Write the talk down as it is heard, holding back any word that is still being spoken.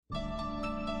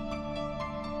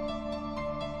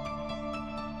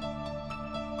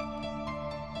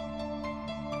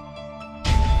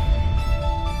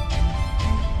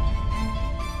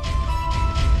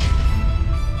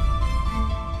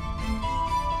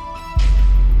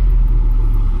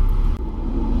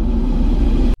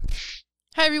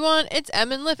Hi everyone, it's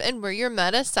Em and Liv, and we're your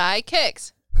meta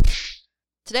sidekicks.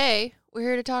 Today, we're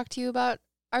here to talk to you about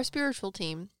our spiritual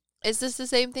team. Is this the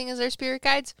same thing as our spirit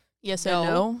guides? Yes No.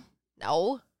 and no.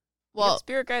 No. Well,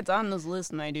 spirit guides on this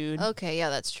list, my dude. Okay,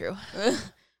 yeah, that's true.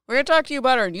 We're going to talk to you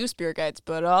about our new spirit guides,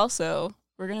 but also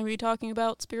we're going to be talking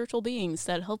about spiritual beings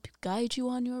that help guide you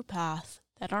on your path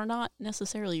that are not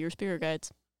necessarily your spirit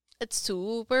guides. It's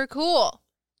super cool.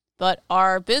 But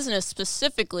our business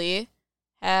specifically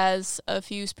has a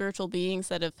few spiritual beings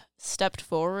that have stepped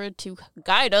forward to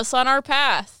guide us on our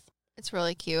path. It's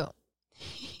really cute.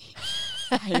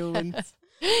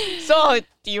 So,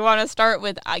 do you want to start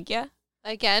with Agya?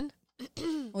 Again?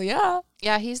 Well, yeah.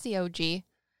 Yeah, he's the OG.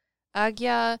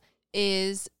 Agya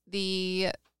is the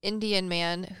Indian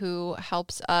man who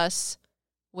helps us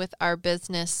with our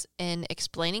business in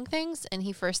explaining things, and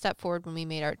he first stepped forward when we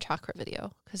made our chakra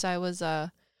video, because I was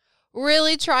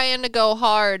really trying to go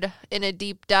hard in a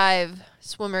deep dive,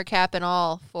 swimmer cap and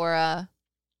all, for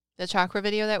the chakra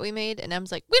video that we made, and Em's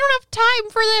like, we don't have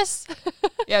time for this.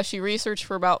 Yeah, she researched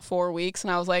for about 4 weeks,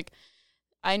 and I was like,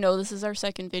 I know this is our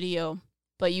second video,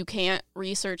 but you can't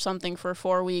research something for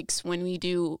 4 weeks when we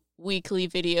do weekly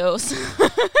videos.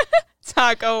 It's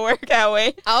not gonna work that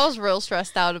way. I was real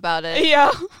stressed out about it.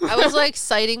 Yeah. I was like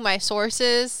citing my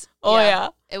sources. Oh, yeah.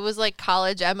 It was like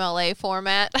college MLA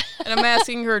format. And I'm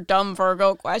asking her dumb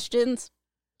Virgo questions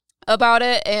about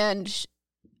it, and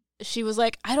she was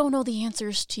like, I don't know the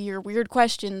answers to your weird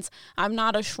questions. I'm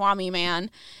not a Swami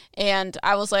man. And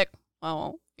I was like,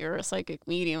 well, you're a psychic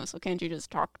medium, so can't you just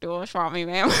talk to a Swami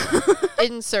man?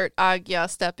 Insert Agya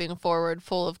stepping forward,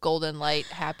 full of golden light,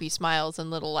 happy smiles, and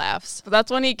little laughs. So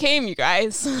that's when he came, you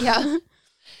guys. Yeah.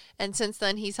 And since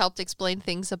then, he's helped explain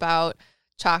things about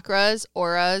chakras,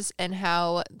 auras, and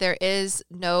how there is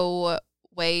no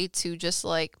way to just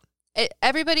like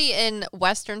everybody in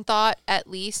Western thought, at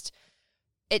least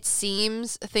it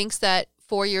seems, thinks that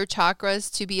for your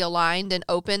chakras to be aligned and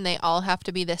open, they all have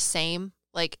to be the same,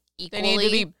 like equally. They need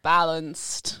to be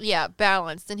balanced. Yeah,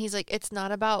 balanced. And he's like, it's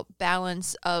not about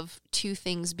balance of two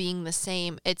things being the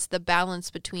same. It's the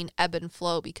balance between ebb and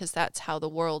flow, because that's how the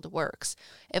world works.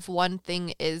 If one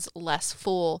thing is less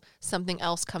full, something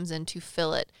else comes in to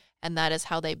fill it. And that is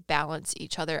how they balance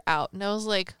each other out. And I was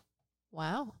like,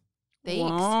 wow,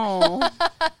 thanks. Wow.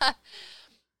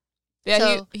 Yeah,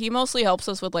 So, he mostly helps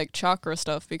us with like chakra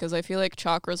stuff, because I feel like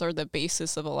chakras are the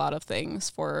basis of a lot of things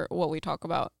for what we talk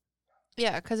about.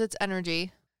 yeah, because it's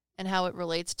energy and how it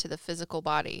relates to the physical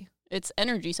body. It's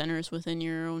energy centers within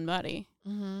your own body.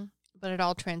 Mm-hmm. But it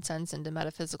all transcends into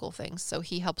metaphysical things. So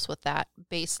he helps with that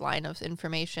baseline of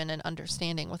information and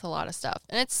understanding with a lot of stuff.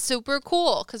 And it's super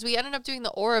cool because we ended up doing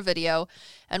the aura video.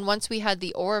 And once we had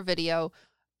the aura video,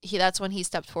 that's when he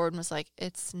stepped forward and was like,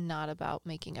 it's not about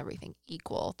making everything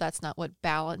equal. That's not what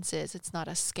balance is. It's not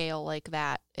a scale like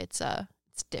that. It's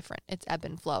different. It's ebb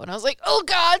and flow. And I was like, oh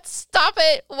God, stop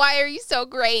it. Why are you so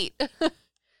great?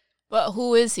 But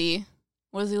who is he?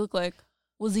 What does he look like?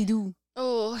 What does he do?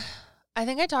 Oh, I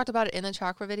think I talked about it in the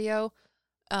chakra video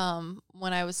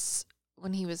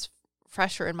when he was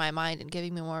fresher in my mind and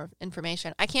giving me more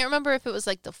information. I can't remember if it was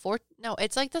like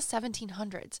it's like the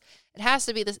 1700s. It has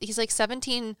to be this. He's like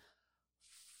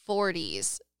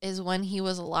 1740s is when he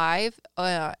was alive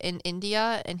in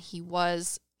India, and he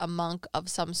was a monk of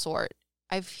some sort.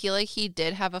 I feel like he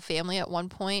did have a family at one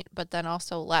point, but then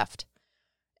also left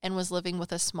and was living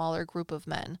with a smaller group of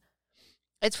men.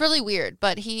 It's really weird,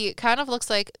 but he kind of looks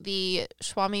like the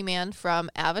Swami man from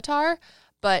Avatar,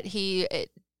 but he's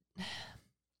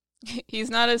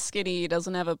not as skinny. He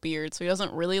doesn't have a beard, so he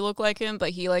doesn't really look like him, but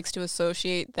he likes to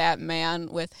associate that man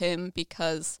with him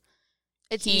because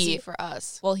it's easy for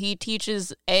us. Well, he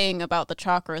teaches Aang about the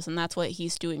chakras, and that's what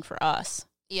he's doing for us.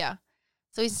 Yeah.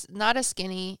 So he's not as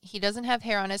skinny. He doesn't have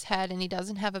hair on his head, and he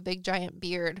doesn't have a big giant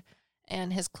beard,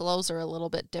 and his clothes are a little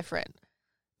bit different.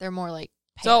 They're more like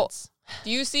pants. So, do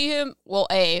you see him? Well,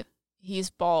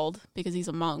 he's bald because he's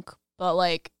a monk, but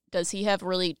like, does he have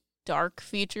really dark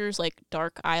features, like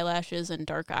dark eyelashes and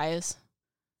dark eyes?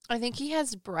 I think he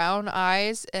has brown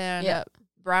eyes and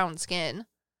brown skin,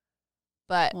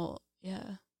 but well,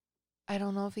 yeah, I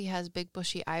don't know if he has big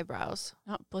bushy eyebrows.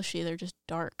 Not bushy, they're just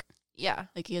dark. Yeah.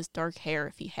 Like he has dark hair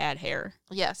if he had hair.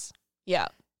 Yes. Yeah.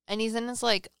 And he's in his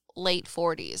like late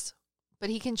 40s. But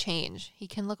he can change. He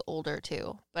can look older,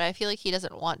 too. But I feel like he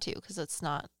doesn't want to, because it's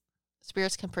not.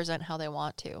 Spirits can present how they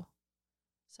want to.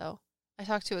 So I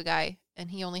talked to a guy,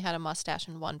 and he only had a mustache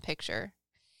in one picture.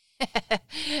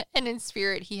 And in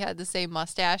spirit, he had the same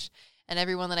mustache. And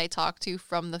everyone that I talked to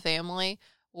from the family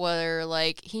were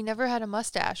like, he never had a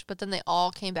mustache. But then they all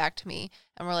came back to me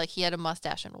and were like, he had a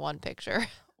mustache in one picture.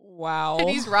 Wow. And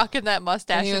he's rocking that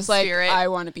mustache And he in was like, spirit. I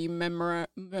want to be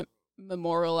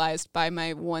memorialized by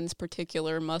my one's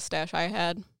particular mustache I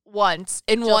had. Once.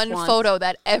 In Just one once. photo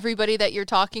that everybody that you're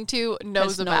talking to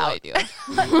knows Has about. No idea.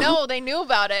 No, they knew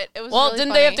about it. It was Well, really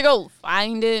didn't funny. they have to go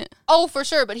find it? Oh, for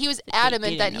sure. But he was They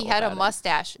adamant that didn't he know had a about it.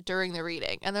 mustache during the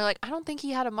reading. And they're like, I don't think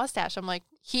he had a mustache. I'm like,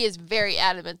 he is very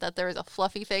adamant that there is a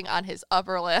fluffy thing on his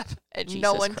upper lip and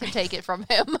no Jesus one can Christ. take it from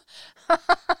him.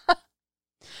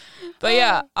 But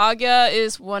yeah, Agya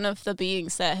is one of the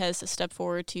beings that has stepped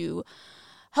forward to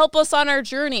help us on our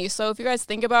journey. So if you guys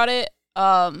think about it,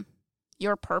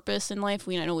 your purpose in life,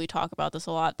 I know we talk about this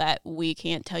a lot, that we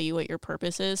can't tell you what your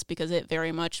purpose is because it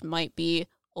very much might be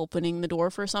opening the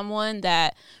door for someone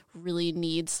that really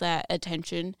needs that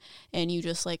attention and you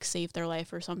just like save their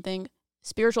life or something.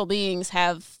 Spiritual beings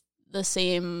have the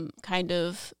same kind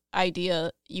of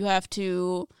idea. You have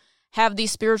to have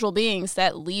these spiritual beings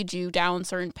that lead you down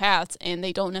certain paths, and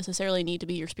they don't necessarily need to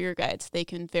be your spirit guides. They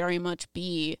can very much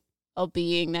be a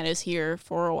being that is here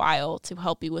for a while to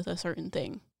help you with a certain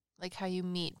thing. Like how you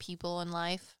meet people in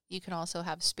life, you can also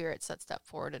have spirits that step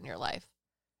forward in your life.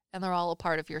 And they're all a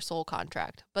part of your soul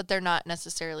contract, but they're not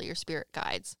necessarily your spirit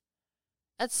guides.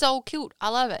 That's so cute. I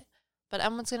love it. But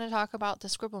Emma's going to talk about the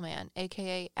Scribble Man,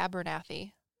 a.k.a.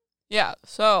 Abernathy. Yeah,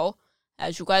 so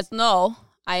as you guys know,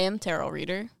 I am tarot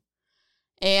reader.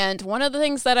 And one of the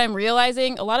things that I'm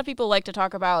realizing, a lot of people like to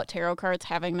talk about tarot cards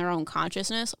having their own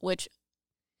consciousness, which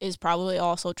is probably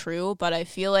also true, but I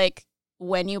feel like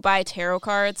when you buy tarot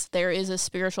cards, there is a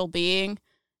spiritual being,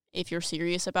 if you're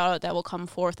serious about it, that will come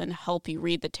forth and help you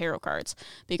read the tarot cards,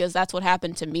 because that's what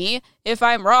happened to me. If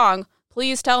I'm wrong,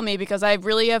 please tell me, because I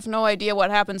really have no idea what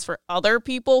happens for other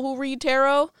people who read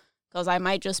tarot, because I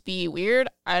might just be weird.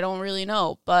 I don't really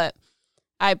know, but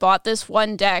I bought this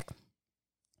one deck,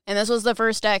 and this was the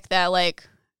first deck that, like,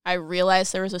 I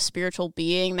realized there was a spiritual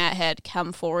being that had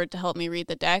come forward to help me read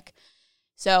the deck.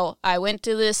 So I went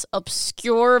to this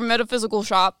obscure metaphysical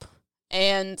shop,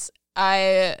 and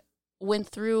I went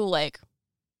through, like,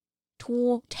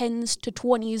 tens to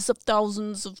 20s of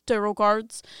thousands of tarot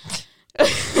cards.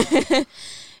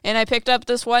 And I picked up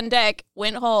this one deck,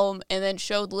 went home, and then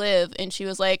showed Liv, and she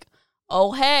was like,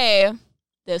 oh, hey,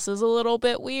 this is a little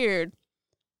bit weird,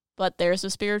 but there's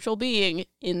a spiritual being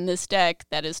in this deck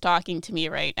that is talking to me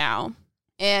right now.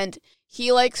 And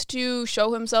he likes to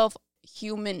show himself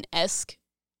human-esque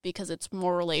because it's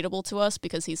more relatable to us,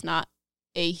 because he's not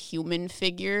a human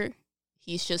figure.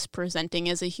 He's just presenting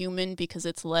as a human because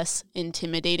it's less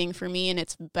intimidating for me and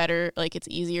it's better, like it's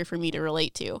easier for me to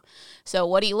relate to. So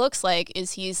what he looks like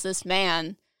is he's this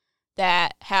man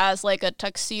that has like a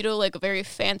tuxedo, like very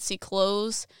fancy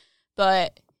clothes,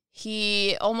 but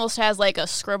he almost has like a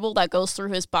scribble that goes through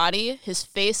his body. His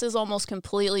face is almost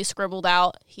completely scribbled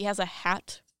out. He has a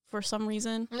hat for some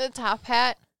reason. The top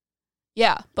hat.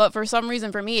 Yeah, but for some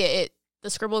reason for me, the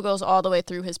scribble goes all the way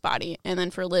through his body, and then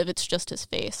for Liv, it's just his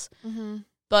face. Mm-hmm.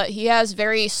 But he has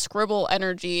very scribble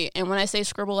energy, and when I say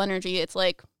scribble energy, it's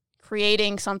like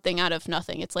creating something out of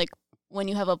nothing. It's like when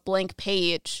you have a blank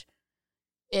page,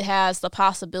 it has the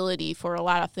possibility for a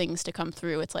lot of things to come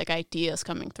through. It's like ideas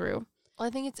coming through. Well, I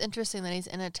think it's interesting that he's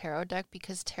in a tarot deck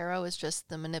because tarot is just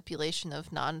the manipulation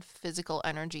of non-physical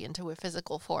energy into a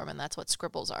physical form, and that's what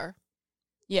scribbles are.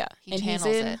 Yeah, He and channels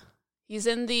it. He's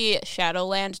in the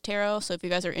Shadowland Tarot, so if you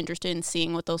guys are interested in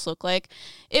seeing what those look like,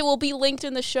 it will be linked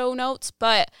in the show notes,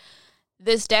 but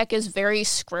this deck is very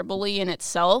scribbly in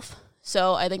itself,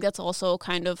 so I think that's also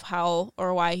kind of how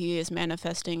or why he is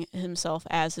manifesting himself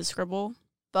as a scribble.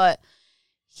 But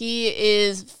he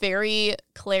is very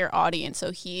clairaudient,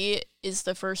 so he is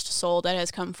the first soul that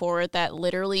has come forward that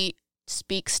literally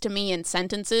speaks to me in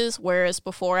sentences, whereas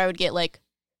before I would get like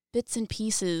bits and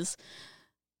pieces.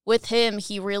 With him,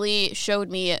 he really showed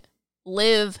me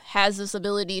Liv has this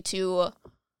ability to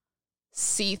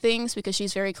see things because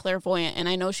she's very clairvoyant. And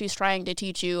I know she's trying to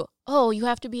teach you, oh, you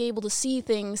have to be able to see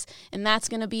things. And that's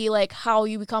going to be like how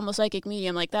you become a psychic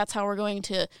medium. Like that's how we're going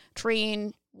to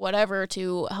train whatever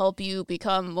to help you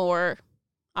become more,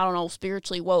 I don't know,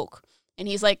 spiritually woke. And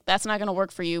he's like, that's not going to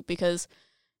work for you because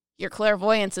your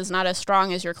clairvoyance is not as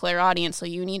strong as your clairaudience. So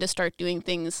you need to start doing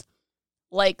things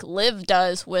like Liv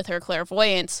does with her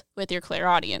clairvoyance with your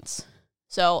clairaudience.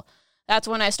 So that's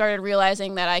when I started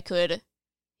realizing that I could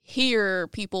hear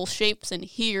people's shapes and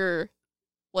hear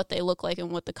what they look like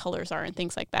and what the colors are and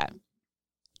things like that.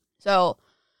 So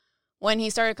when he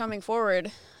started coming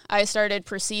forward, I started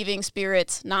perceiving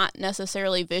spirits, not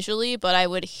necessarily visually, but I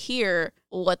would hear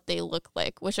what they look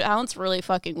like, which sounds really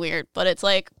fucking weird, but it's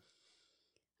like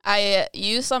I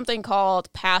use something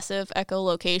called passive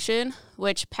echolocation,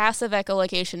 which passive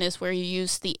echolocation is where you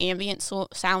use the ambient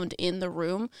sound in the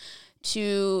room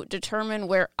to determine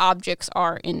where objects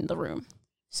are in the room.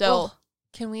 So,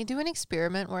 can we do an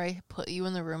experiment where I put you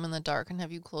in the room in the dark and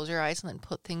have you close your eyes and then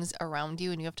put things around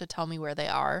you and you have to tell me where they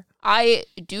are? I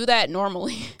do that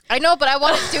normally. I know, but I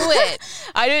want to do it.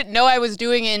 I didn't know I was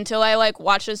doing it until I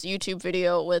watched this YouTube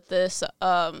video with this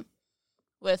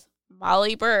with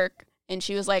Molly Burke, and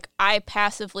she was like, I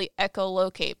passively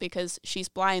echolocate because she's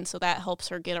blind, so that helps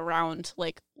her get around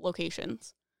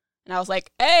locations. And I was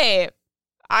like, hey,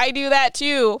 I do that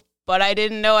too, but I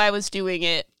didn't know I was doing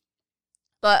it.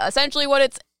 But essentially what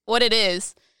it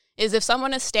is if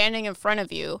someone is standing in front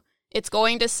of you, it's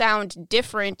going to sound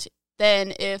different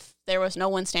than if there was no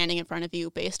one standing in front of you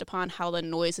based upon how the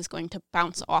noise is going to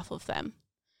bounce off of them.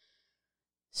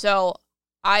 So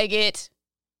I get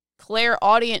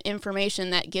clairaudient information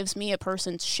that gives me a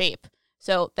person's shape.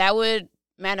 So that would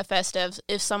manifest as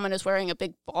if someone is wearing a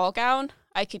big ball gown,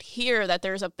 I could hear that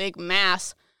there's a big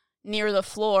mass near the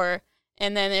floor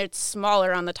and then it's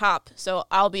smaller on the top. So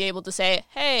I'll be able to say,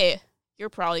 hey, you're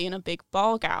probably in a big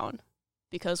ball gown.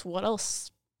 Because what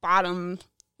else bottom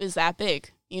is that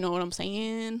big? You know what I'm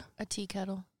saying? A tea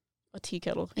kettle. A tea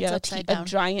kettle. It's a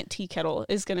giant tea kettle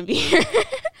is going to be here.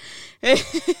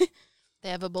 They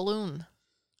have a balloon.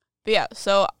 But yeah,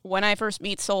 so when I first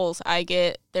meet souls, I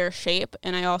get their shape,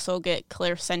 and I also get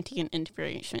clairsentient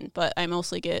information. But I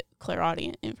mostly get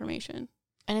clairaudient information.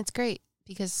 And it's great.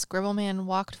 Because Scribbleman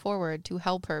walked forward to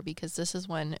help her because this is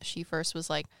when she first was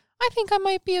like, I think I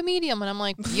might be a medium. And I'm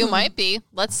like, you might be.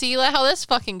 Let's see how this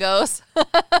fucking goes.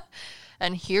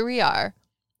 And here we are.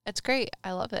 It's great.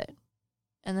 I love it.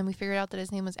 And then we figured out that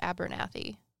his name was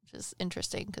Abernathy, which is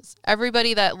interesting because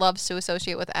everybody that loves to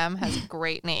associate with M has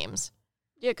great names.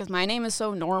 Yeah, because my name is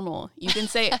so normal. You can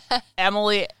say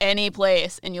Emily any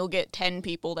place and you'll get 10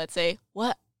 people that say,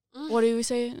 what? What do you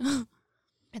say?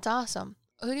 It's awesome.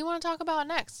 Who do you want to talk about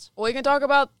next? We can talk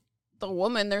about the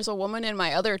woman. There's a woman in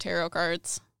my other tarot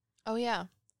cards. Oh, yeah.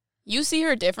 You see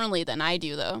her differently than I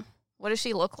do, though. What does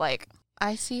she look like?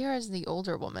 I see her as the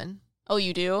older woman. Oh,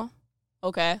 you do?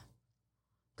 Okay.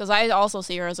 Because I also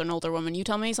see her as an older woman. You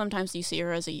tell me sometimes you see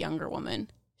her as a younger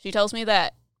woman. She tells me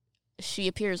that she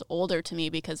appears older to me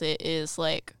because it is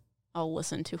I'll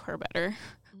listen to her better.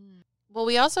 Well,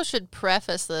 we also should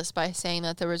preface this by saying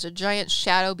that there was a giant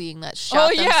shadow being that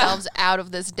shot themselves out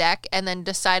of this deck and then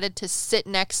decided to sit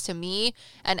next to me.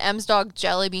 And M's dog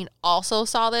Jellybean also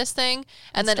saw this thing.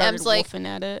 And then M's like,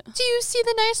 at it. do you see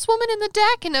the nice woman in the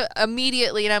deck? And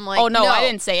immediately, and I'm like, oh, no, I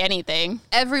didn't say anything.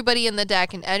 Everybody in the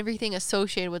deck and everything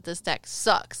associated with this deck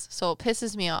sucks. So it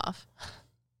pisses me off.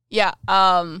 Yeah.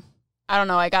 I don't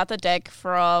know. I got the deck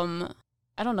from,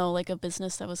 I don't know, a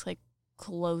business that was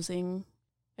closing.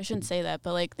 I shouldn't say that,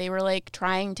 but they were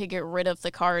trying to get rid of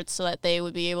the cards so that they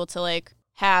would be able to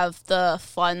have the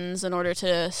funds in order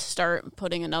to start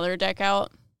putting another deck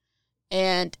out.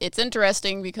 And it's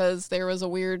interesting because there was a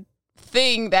weird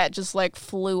thing that just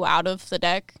flew out of the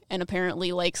deck and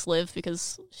apparently likes Liv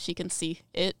because she can see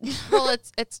it. Well,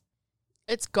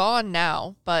 it's gone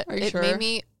now, but Are you it sure? made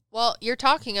me, well, you're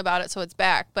talking about it, so it's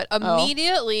back. But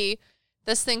immediately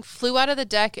this thing flew out of the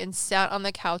deck and sat on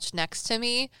the couch next to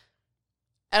me.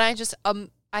 And I just,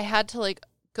 I had to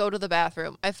go to the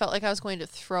bathroom. I felt like I was going to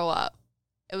throw up.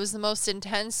 It was the most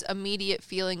intense, immediate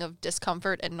feeling of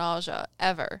discomfort and nausea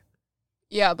ever.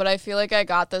 Yeah, but I feel like I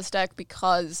got this deck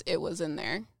because it was in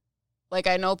there.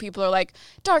 I know people are like,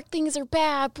 dark things are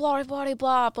bad, blah, blah, blah,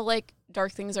 blah. But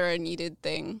dark things are a needed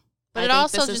thing. But I it think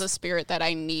also this just is a spirit that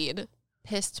I need.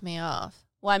 Pissed me off.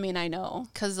 Well, I mean, I know.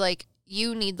 Because,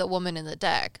 you need the woman in the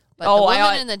deck. But Oh, the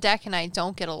woman in the deck and I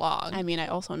don't get along. I mean, I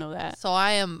also know that. So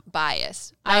I am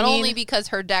biased. Not only because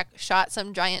her deck shot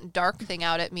some giant dark thing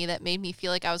out at me that made me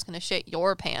feel like I was going to shit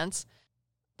your pants,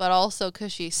 but also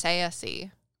because she's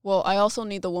sassy. Well, I also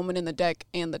need the woman in the deck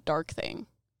and the dark thing.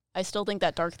 I still think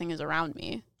that dark thing is around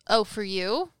me. Oh, for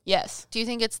you? Yes. Do you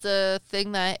think it's the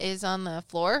thing that is on the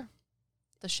floor?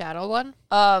 The shadow one?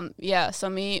 Yeah, so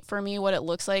for me, what it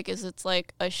looks like is it's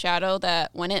a shadow that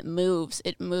when it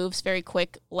moves very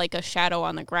quick like a shadow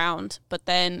on the ground. But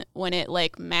then when it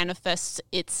manifests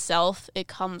itself, it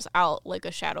comes out like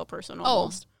a shadow person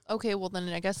almost. Oh, okay, well then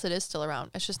I guess it is still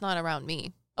around. It's just not around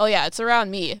me. Oh yeah, it's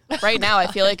around me. Right now I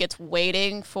feel like it's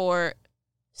waiting for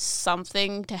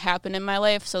something to happen in my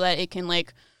life so that it can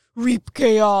reap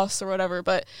chaos or whatever.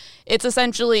 But it's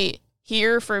essentially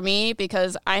here for me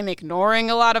because I'm ignoring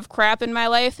a lot of crap in my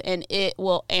life and it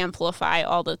will amplify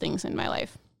all the things in my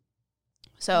life.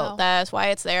 So That is why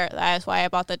it's there. That is why I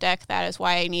bought the deck. That is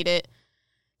why I need it.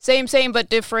 Same, but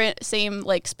different. Same,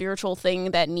 like, spiritual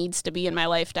thing that needs to be in my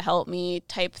life to help me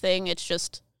type thing. It's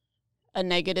just a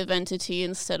negative entity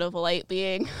instead of a light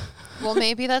being. Well,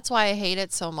 maybe that's why I hate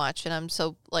it so much and I'm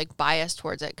so, like, biased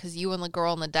towards it, because you and the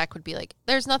girl in the deck would be like,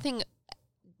 there's nothing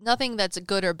that's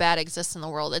good or bad exists in the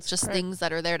world. It's just things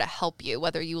that are there to help you,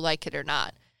 whether you like it or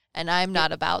not. And I'm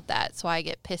not about that, so I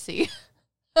get pissy.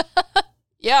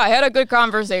 Yeah, I had a good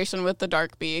conversation with the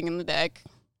dark being in the deck.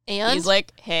 And? He's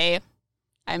like, hey,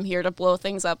 I'm here to blow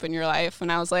things up in your life.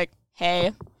 And I was like,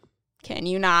 hey, can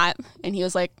you not? And he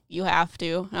was like, you have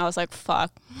to. And I was like,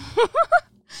 fuck.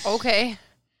 Okay.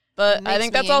 But I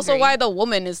think that's also why the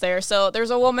woman is there. So there's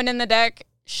a woman in the deck.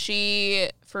 She,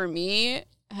 for me,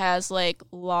 has like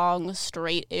long,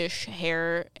 straight-ish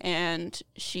hair. And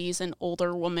she's an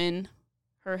older woman.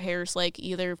 Her hair's like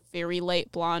either very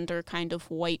light blonde or kind of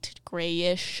white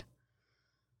grayish.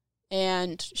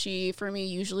 And she, for me,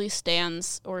 usually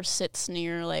stands or sits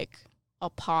near like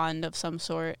a pond of some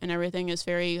sort. And everything is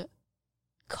very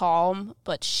calm,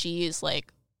 but she is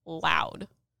like loud.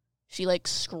 She like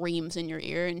screams in your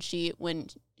ear. And when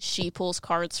she pulls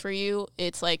cards for you,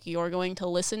 it's like you're going to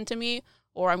listen to me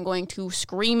or I'm going to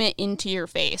scream it into your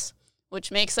face. Which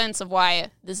makes sense of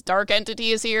why this dark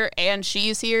entity is here and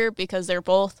she's here, because they're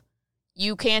both,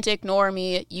 you can't ignore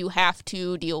me, you have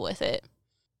to deal with it.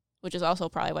 Which is also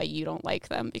probably why you don't like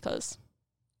them, because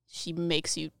she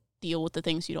makes you deal with the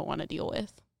things you don't want to deal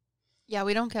with. Yeah,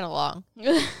 we don't get along.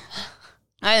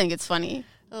 I think it's funny.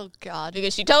 Oh, God.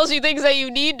 Because she tells you things that you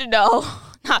need to know,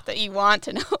 not that you want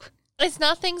to know. It's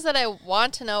not things that I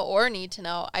want to know or need to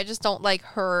know. I just don't like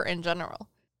her in general.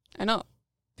 I know,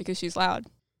 because she's loud.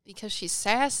 Because she's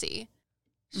sassy.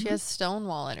 She has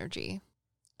Stonewall energy.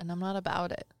 And I'm not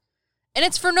about it. And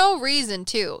it's for no reason,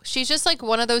 too. She's just like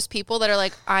one of those people that are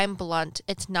like, I'm blunt.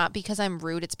 It's not because I'm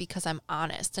rude. It's because I'm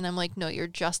honest. And I'm like, no, you're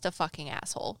just a fucking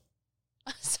asshole.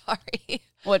 Sorry.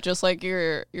 What, just like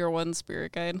your one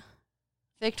spirit guide?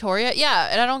 Victoria? Yeah,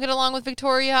 and I don't get along with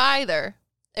Victoria either.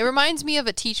 It reminds me of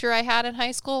a teacher I had in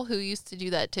high school who used to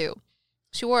do that, too.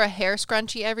 She wore a hair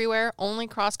scrunchie everywhere, only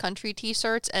cross-country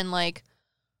T-shirts, and, like,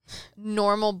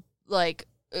 normal, like,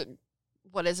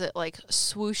 what is it, like,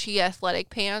 swooshy athletic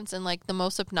pants and, like, the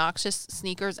most obnoxious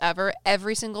sneakers ever.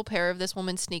 Every single pair of this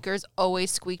woman's sneakers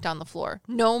always squeaked on the floor,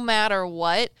 no matter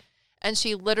what. And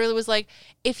she literally was like,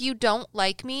 if you don't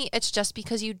like me, it's just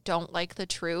because you don't like the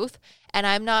truth. And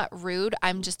I'm not rude.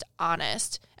 I'm just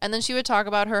honest. And then she would talk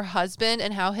about her husband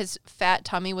and how his fat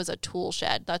tummy was a tool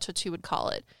shed. That's what she would call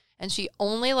it. And she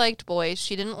only liked boys.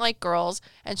 She didn't like girls.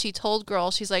 And she told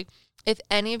girls, she's like, if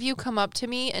any of you come up to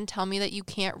me and tell me that you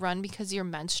can't run because you're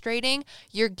menstruating,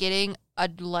 you're getting a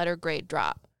letter grade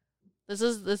drop. This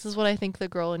is what I think the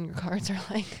girl in your cards are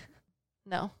like.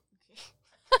 No.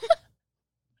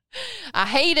 I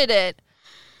hated it.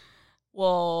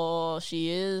 Well, she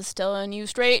is telling you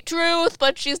straight truth,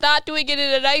 but she's not doing it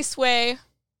in a nice way.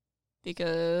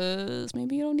 Because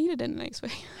maybe you don't need it in a nice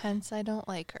way. Hence, I don't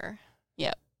like her.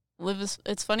 Yeah.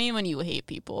 It's funny when you hate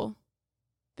people.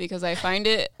 Because I find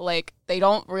it like they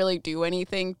don't really do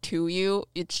anything to you.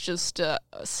 It's just a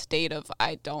state of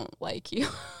I don't like you.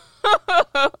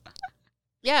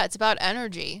 Yeah, it's about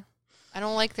energy. I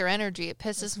don't like their energy. It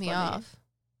pisses me off.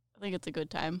 I think it's a good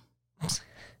time.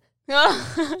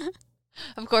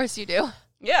 Of course you do.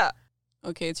 Yeah.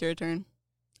 Okay, it's your turn.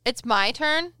 It's my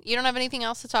turn? You don't have anything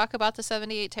else to talk about the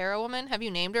 78 Tarot woman? Have you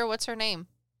named her? What's her name?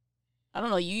 I don't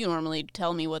know. You normally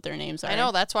tell me what their names are. I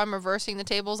know. That's why I'm reversing the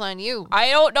tables on you. I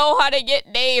don't know how to get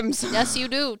names. Yes, you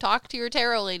do. Talk to your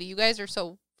tarot lady. You guys are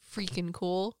so freaking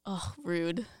cool. Oh,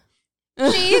 rude.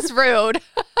 She's rude.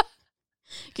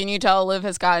 Can you tell Liv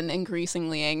has gotten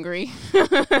increasingly angry?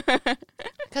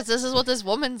 Because this is what this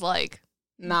woman's like.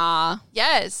 Nah.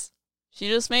 Yes. She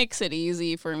just makes it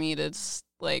easy for me to just,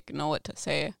 like, know what to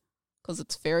say. Because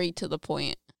it's very to the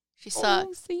point. She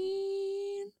sucks.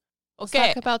 Okay. Let's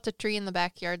talk about the tree in the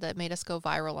backyard that made us go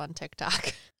viral on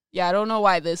TikTok. Yeah, I don't know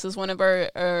why this is one of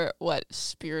our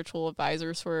spiritual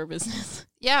advisors for our business.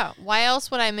 Yeah, why else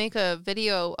would I make a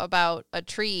video about a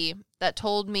tree that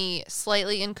told me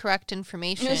slightly incorrect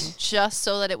information just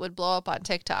so that it would blow up on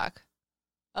TikTok?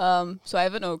 So I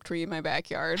have an oak tree in my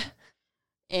backyard,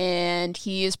 and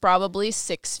he is probably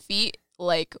 6 feet,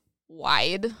 like,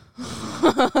 wide.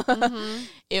 Mm-hmm.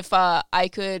 If I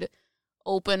could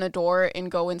open a door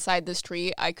and go inside this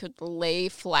tree, I could lay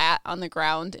flat on the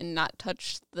ground and not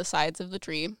touch the sides of the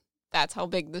tree. That's how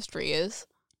big this tree is.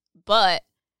 But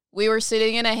we were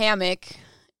sitting in a hammock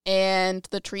and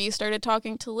the tree started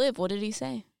talking to Liv. What did he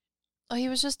say? Oh, he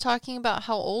was just talking about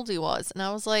how old he was. And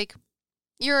I was like,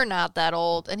 you're not that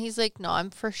old. And he's like, no, I'm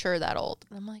for sure that old.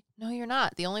 And I'm like, no, you're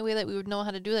not. The only way that we would know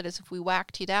how to do that is if we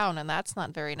whacked you down, and that's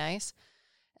not very nice.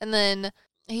 And then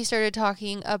he started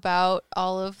talking about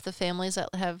all of the families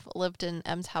that have lived in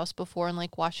M's house before and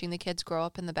like watching the kids grow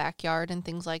up in the backyard and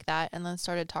things like that. And then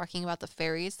started talking about the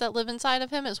fairies that live inside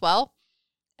of him as well.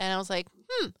 And I was like,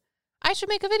 I should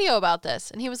make a video about this.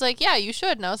 And he was like, yeah, you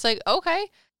should. And I was like, okay.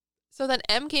 So then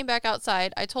M came back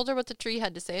outside. I told her what the tree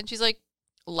had to say. And she's like,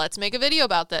 let's make a video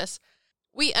about this.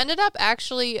 We ended up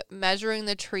actually measuring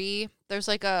the tree. There's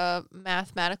like a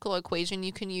mathematical equation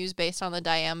you can use based on the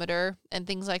diameter and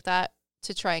things like that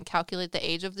to try and calculate the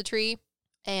age of the tree.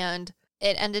 And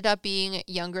it ended up being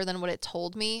younger than what it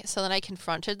told me. So then I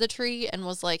confronted the tree and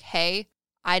was like, hey,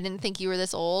 I didn't think you were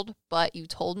this old, but you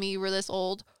told me you were this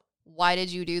old. Why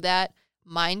did you do that?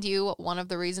 Mind you, one of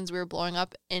the reasons we were blowing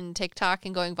up in TikTok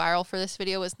and going viral for this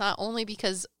video was not only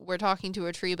because we're talking to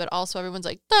a tree, but also everyone's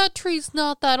like, that tree's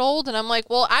not that old. And I'm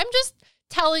like, well, I'm just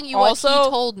telling you also, what he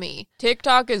told me.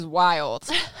 TikTok is wild.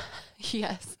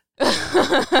 Yes.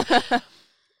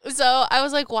 So I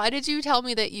was like, why did you tell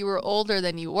me that you were older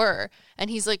than you were? And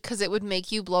he's like, because it would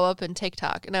make you blow up in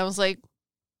TikTok. And I was like,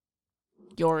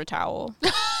 you're a towel.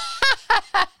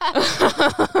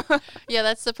 Yeah,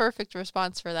 that's the perfect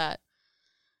response for that.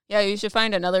 Yeah, you should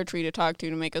find another tree to talk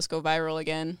to make us go viral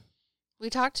again. We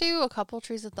talked to a couple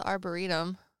trees at the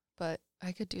Arboretum, but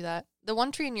I could do that. The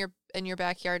one tree in your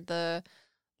backyard, the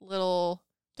little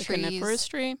trees. Coniferous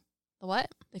tree? The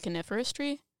what? The coniferous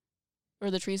tree? Or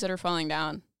the trees that are falling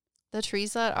down? The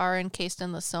trees that are encased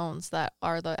in the stones that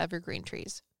are the evergreen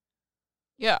trees.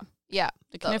 Yeah. Yeah.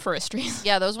 The coniferous trees.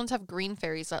 Yeah, those ones have green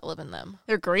fairies that live in them.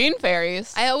 They're green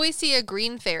fairies? I always see a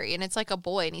green fairy, and it's like a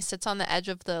boy, and he sits on the edge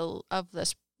of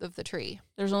the tree.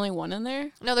 There's only one in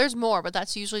there? No, there's more, but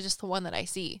that's usually just the one that I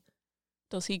see.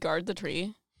 Does he guard the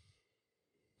tree?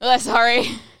 Oh, sorry.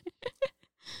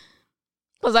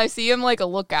 Because I see him like a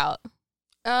lookout.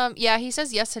 Yeah, he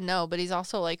says yes and no, but he's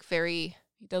also like very...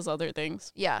 He does other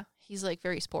things. Yeah, he's like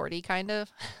very sporty, kind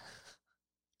of.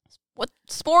 What?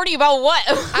 Sporty about what?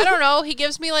 I don't know. He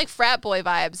gives me like frat boy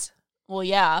vibes. Well,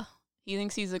 yeah. He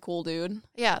thinks he's a cool dude.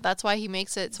 Yeah, that's why he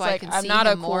makes it so it's I like, can I'm see not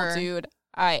him a cool more. Dude.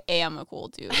 I am a cool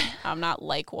dude. I'm not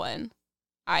like one.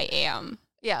 I am.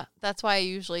 Yeah, that's why I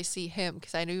usually see him,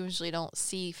 because I usually don't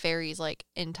see fairies like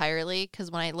entirely, because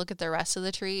when I look at the rest of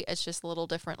the tree, it's just little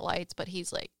different lights, but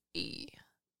he's like, ee.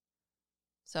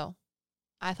 So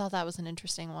I thought that was an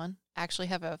interesting one. Actually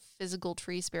have a physical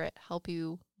tree spirit help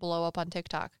you blow up on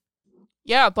TikTok.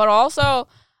 Yeah, but also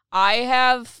I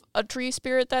have a tree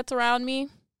spirit that's around me.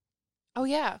 Oh,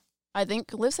 yeah. I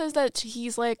think Liv says that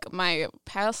he's like my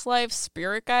past life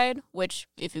spirit guide, which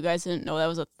if you guys didn't know that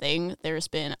was a thing, there's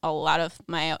been a lot of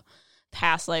my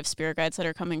past life spirit guides that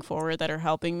are coming forward that are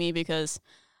helping me because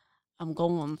I'm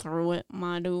going through it,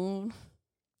 my dude.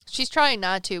 She's trying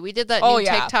not to. We did that new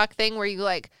TikTok thing where you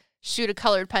like shoot a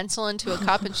colored pencil into a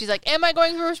cup and she's like, am I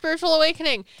going through a spiritual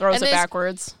awakening? Throws it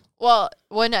backwards. Well,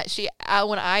 when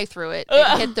I threw it,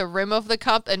 it hit the rim of the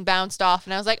cup and bounced off.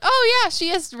 And I was like, oh, yeah,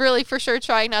 she is really for sure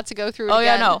trying not to go through it again.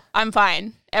 Yeah, no, I'm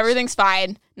fine. Everything's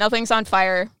fine. Nothing's on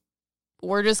fire.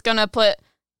 We're just going to put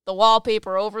the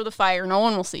wallpaper over the fire. No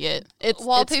one will see it. It's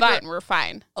fine. We're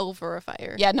fine. Over a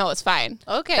fire. Yeah, no, it's fine.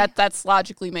 Okay. That's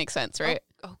logically makes sense, right?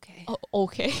 Oh, okay. Oh,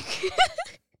 okay.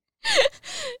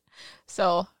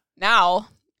 So now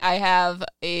I have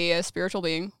a spiritual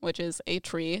being, which is a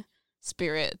tree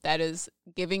spirit that is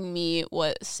giving me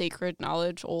sacred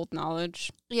knowledge, old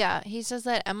knowledge. Yeah, he says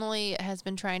that Emily has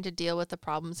been trying to deal with the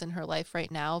problems in her life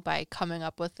right now by coming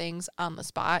up with things on the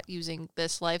spot using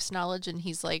this life's knowledge. And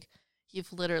he's like,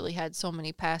 you've literally had so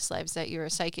many past lives that you're a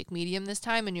psychic medium this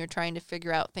time and you're trying to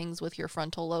figure out things with your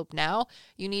frontal lobe now.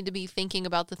 You need to be thinking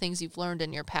about the things you've learned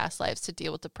in your past lives to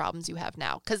deal with the problems you have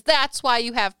now, because that's why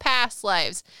you have past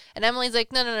lives. And Emily's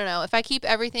like, no. If I keep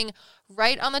everything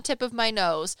right on the tip of my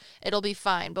nose, it'll be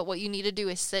fine. But what you need to do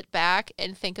is sit back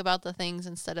and think about the things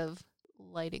instead of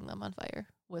lighting them on fire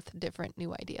with different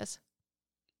new ideas.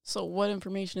 So what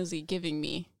information is he giving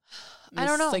me? I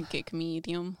don't know. Psychic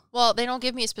medium. Well, they don't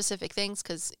give me specific things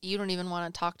because you don't even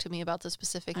want to talk to me about the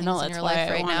specific things in your life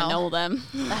right now. I know them.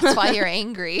 That's why you're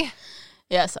angry.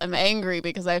 Yes, I'm angry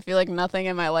because I feel like nothing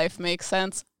in my life makes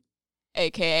sense,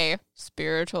 aka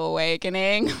spiritual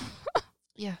awakening.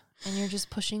 Yeah, and you're just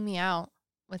pushing me out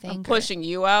with anger. I'm pushing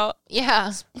you out?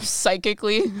 Yeah.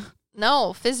 Psychically?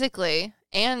 No, physically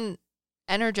and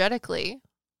energetically.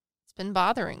 It's been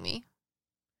bothering me.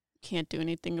 Can't do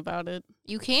anything about it.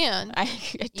 You can. I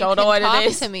don't know what it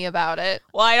is. Talk to me about it.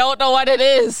 Well, I don't know what it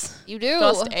is. You do.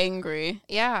 Just angry.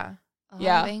 Yeah. A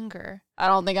lot of anger. I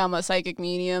don't think I'm a psychic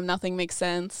medium. Nothing makes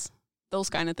sense. those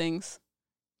kind of things.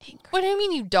 Angry. What do you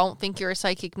mean you don't think you're a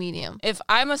psychic medium? If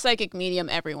I'm a psychic medium,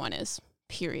 everyone is.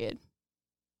 Period.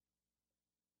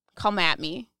 Come at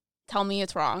me. Tell me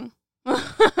it's wrong.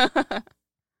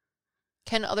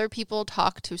 Can other people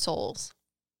talk to souls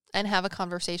and have a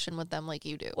conversation with them like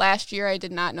you do? Last year, I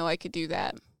did not know I could do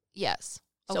that. Yes.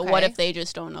 So what if they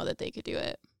just don't know that they could do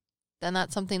it? Then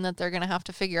that's something that they're going to have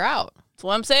to figure out. That's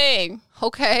what I'm saying.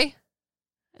 Okay.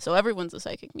 So everyone's a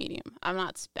psychic medium. I'm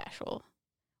not special.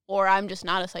 Or I'm just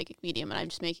not a psychic medium and I'm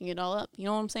just making it all up. You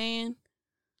know what I'm saying?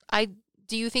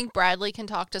 Do you think Bradley can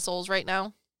talk to souls right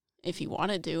now? If he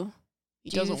wanted to. He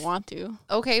doesn't want to.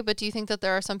 Okay, but do you think that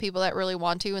there are some people that really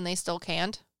want to and they still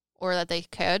can't? Or that they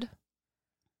could?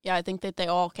 Yeah, I think that they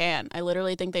all can. I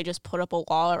literally think they just put up a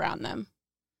wall around them.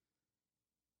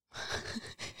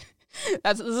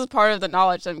 This is part of the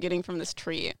knowledge that I'm getting from this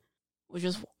tree, which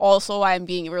is also why I'm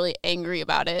being really angry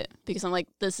about it, because I'm like,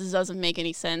 doesn't make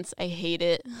any sense. I hate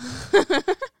it.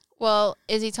 Well,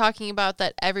 is he talking about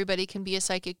that everybody can be a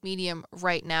psychic medium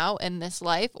right now in this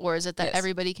life, or is it that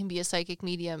everybody can be a psychic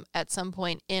medium at some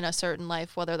point in a certain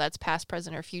life, whether that's past,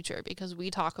 present, or future? Because we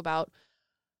talk about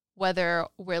whether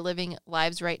we're living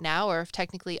lives right now or if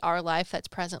technically our life that's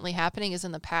presently happening is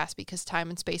in the past, because time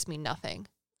and space mean nothing.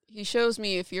 He shows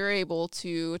me if you're able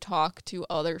to talk to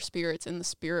other spirits in the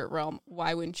spirit realm,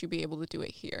 why wouldn't you be able to do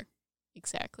it here?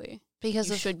 Exactly. Because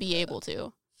you should be able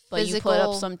to. But you put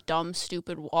up some dumb,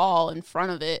 stupid wall in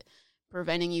front of it,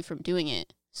 preventing you from doing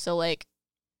it. So, like,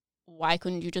 why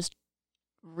couldn't you just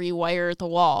rewire the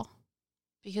wall?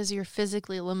 Because you're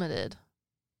physically limited.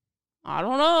 I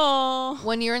don't know.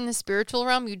 When you're in the spiritual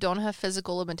realm, you don't have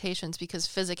physical limitations because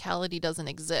physicality doesn't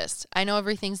exist. I know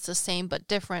everything's the same but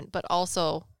different, but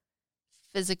also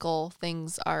physical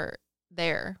things are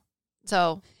there.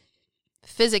 So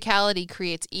physicality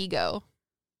creates ego.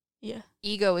 Yeah.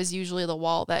 Ego is usually the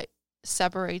wall that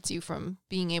separates you from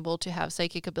being able to have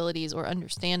psychic abilities or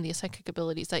understand the psychic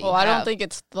abilities that you have. Well, I don't think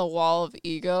it's the wall of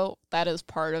ego. That is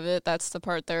part of it. That's the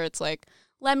part there. It's like,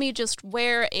 let me just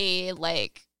wear a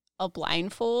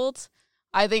blindfold.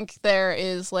 I think there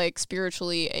is, like,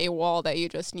 spiritually a wall that you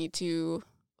just need to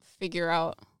figure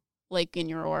out, like, in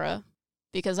your aura.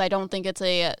 Because I don't think it's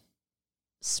a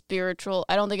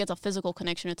physical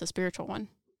connection. It's a spiritual one.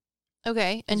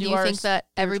 Okay. And do you think that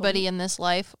everybody in this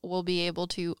life will be able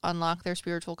to unlock their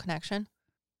spiritual connection?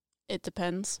 It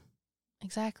depends.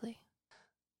 Exactly.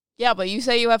 Yeah, but you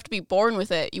say you have to be born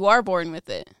with it. You are born with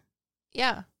it.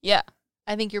 Yeah. Yeah.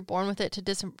 I think you're born with it to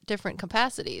different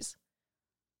capacities.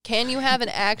 Can you have an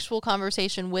actual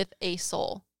conversation with a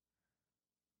soul?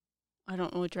 I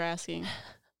don't know what you're asking.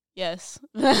 Yes.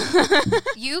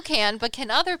 You can, but can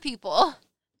other people?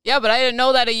 Yeah, but I didn't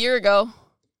know that a year ago.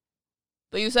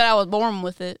 But you said I was born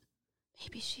with it.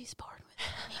 Maybe she's born with it.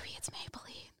 Maybe it's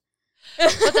Maybelline.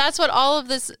 But that's what all of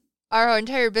this, our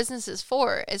entire business is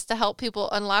for, is to help people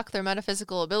unlock their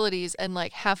metaphysical abilities and,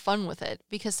 like, have fun with it.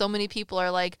 Because so many people are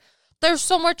like, there's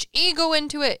so much ego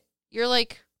into it. You're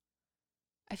like,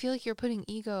 I feel like you're putting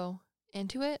ego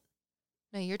into it.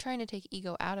 No, you're trying to take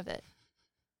ego out of it.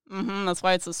 That's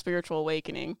why it's a spiritual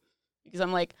awakening. Because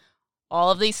I'm like,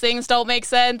 all of these things don't make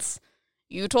sense.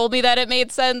 You told me that it made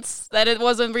sense, that it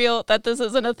wasn't real, that this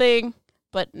isn't a thing.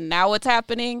 But now it's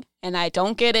happening, and I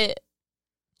don't get it.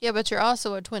 Yeah, but you're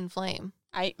also a twin flame.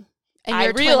 And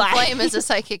your twin flame is a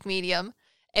psychic medium.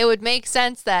 It would make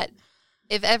sense that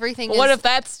if everything but what if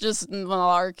that's just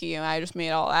malarkey and I just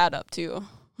made all that up too?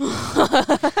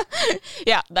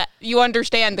 Yeah, that you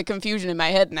understand the confusion in my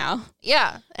head now.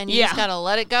 Yeah, and you just gotta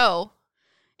let it go.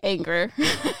 Anger.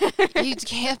 You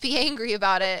can't be angry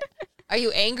about it. Are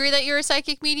you angry that you're a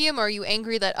psychic medium, or are you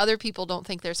angry that other people don't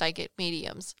think they're psychic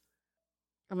mediums?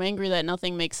 I'm angry that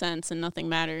nothing makes sense and nothing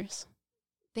matters.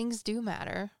 Things do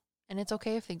matter, and it's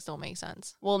okay if things don't make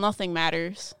sense. Well, nothing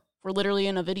matters. We're literally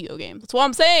in a video game. That's what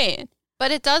I'm saying.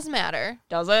 But it does matter.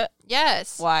 Does it?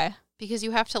 Yes. Why? Because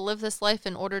you have to live this life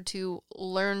in order to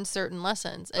learn certain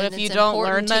lessons. But if you don't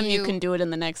learn them, you can do it in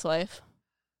the next life.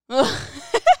 Yeah,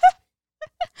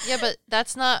 but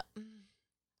that's not...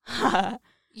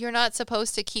 You're not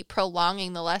supposed to keep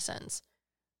prolonging the lessons.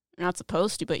 You're not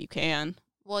supposed to, but you can.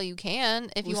 Well, you can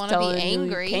if you want to be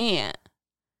angry. You can't.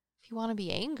 If you want to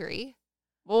be angry.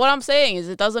 Well, what I'm saying is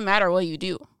it doesn't matter what you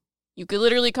do. You could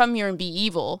literally come here and be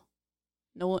evil.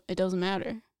 No, it doesn't matter.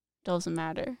 It doesn't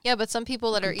matter. Yeah, but some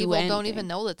people that are evil don't even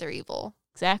know that they're evil.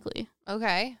 Exactly.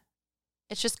 Okay.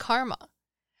 It's just karma.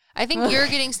 I think you're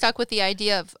getting stuck with the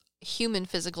idea of human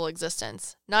physical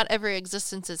existence. Not every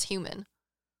existence is human.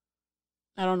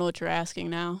 I don't know what you're asking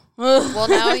now. Well,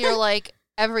 now you're like,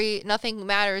 nothing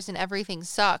matters and everything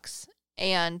sucks.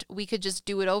 and we could just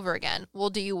do it over again. Well,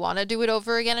 do you want to do it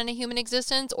over again in a human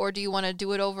existence, or do you want to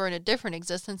do it over in a different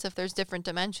existence if there's different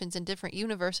dimensions and different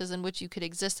universes in which you could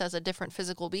exist as a different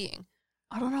physical being?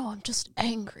 I don't know. I'm just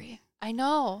angry. I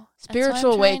know.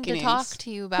 Spiritual awakening. awakenings. To talk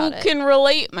to you about Who it. can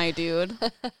relate, my dude?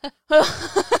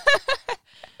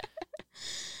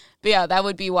 But yeah, that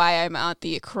would be why I'm at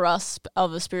the cusp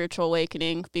of a spiritual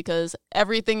awakening, because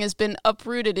everything has been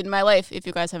uprooted in my life. If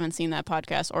you guys haven't seen that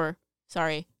podcast, or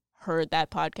heard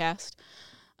that podcast,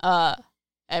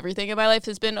 everything in my life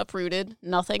has been uprooted.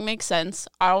 Nothing makes sense.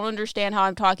 I don't understand how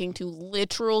I'm talking to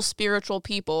literal spiritual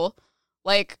people.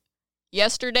 Like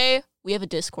yesterday, we have a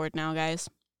Discord now, guys,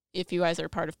 if you guys are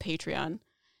part of Patreon.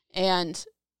 And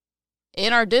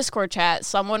in our Discord chat,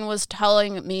 someone was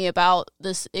telling me about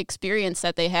this experience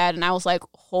that they had, and I was like,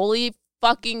 holy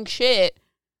fucking shit,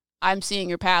 I'm seeing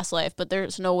your past life, but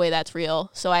there's no way that's real.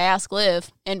 So I asked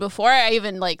Liv, and before I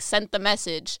even, sent the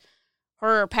message,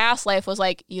 her past life was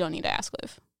like, you don't need to ask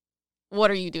Liv.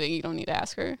 What are you doing? You don't need to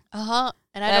ask her. Uh-huh.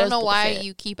 And I don't know why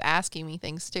you keep asking me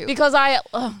things, too. Because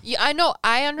Yeah, I know.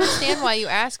 I understand why you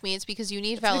ask me. It's because you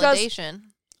need validation.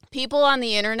 People on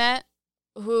the internet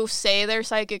who say they're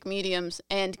psychic mediums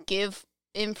and give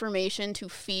information to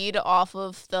feed off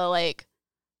of the,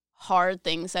 hard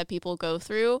things that people go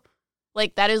through,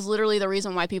 that is literally the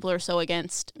reason why people are so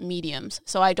against mediums.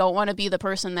 So I don't want to be the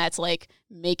person that's,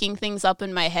 making things up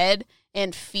in my head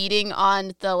and feeding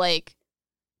on the,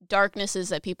 darknesses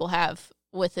that people have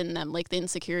within them, the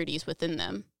insecurities within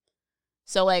them.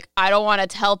 So, I don't want to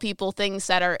tell people things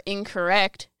that are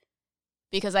incorrect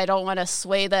because I don't want to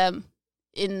sway them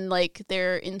in,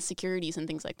 their insecurities and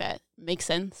things like that. Makes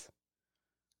sense?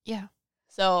 Yeah.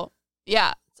 So,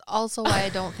 yeah. It's also why I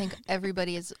don't think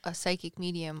everybody is a psychic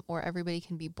medium or everybody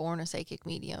can be born a psychic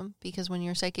medium, because when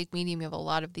you're a psychic medium, you have a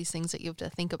lot of these things that you have to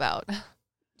think about.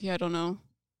 Yeah, I don't know.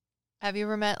 Have you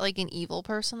ever met, an evil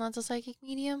person that's a psychic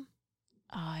medium?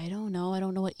 I don't know. I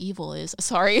don't know what evil is.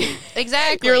 Sorry.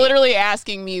 Exactly. You're literally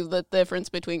asking me the difference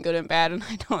between good and bad, and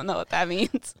I don't know what that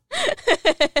means.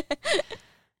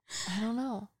 I don't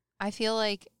know. I feel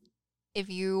like if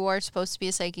you are supposed to be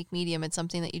a psychic medium, it's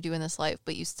something that you do in this life,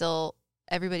 but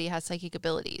everybody has psychic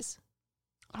abilities.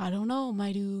 I don't know,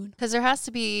 my dude. Because there has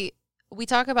to be, we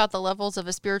talk about the levels of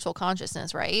a spiritual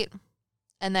consciousness, right?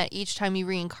 And that each time you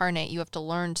reincarnate, you have to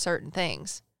learn certain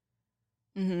things.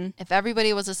 Mm-hmm. If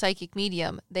everybody was a psychic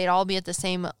medium, they'd all be at the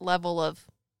same level of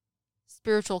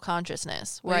spiritual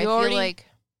consciousness. Where I feel like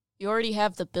you already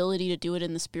have the ability to do it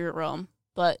in the spirit realm,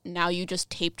 but now you just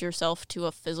taped yourself to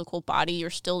a physical body. You're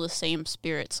still the same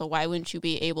spirit, so why wouldn't you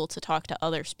be able to talk to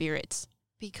other spirits?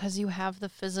 Because you have the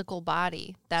physical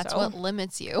body. That's what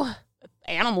limits you.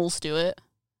 Animals do it.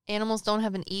 Animals don't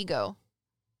have an ego.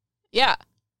 Yeah.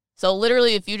 So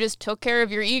literally, if you just took care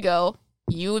of your ego,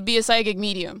 you would be a psychic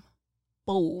medium.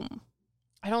 Boom.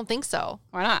 I don't think so.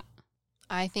 Why not?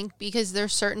 I think because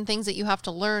there's certain things that you have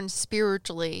to learn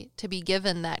spiritually to be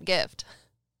given that gift.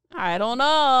 I don't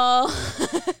know.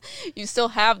 You still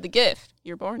have the gift.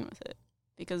 You're born with it.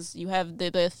 Because you have the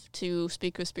gift to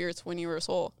speak with spirits when you were a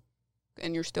soul.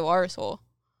 And you still are a soul.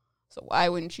 So why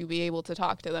wouldn't you be able to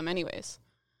talk to them anyways?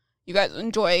 You guys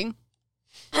enjoying?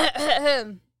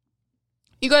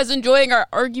 You guys enjoying our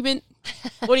argument?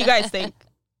 What do you guys think?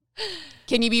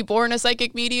 Can you be born a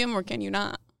psychic medium or can you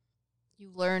not? You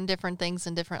learn different things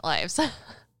in different lives.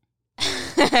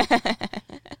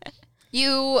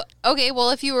 Well,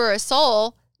 if you were a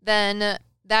soul, then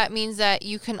that means that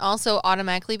you can also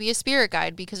automatically be a spirit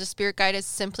guide, because a spirit guide is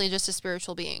simply just a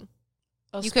spiritual being.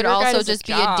 You could also just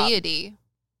be a deity.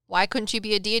 Why couldn't you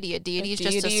be a deity? A deity is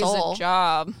just a soul. Is a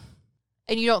job.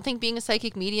 And you don't think being a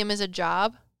psychic medium is a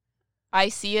job? I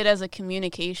see it as a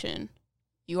communication.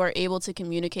 You are able to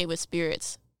communicate with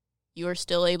spirits. You are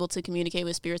still able to communicate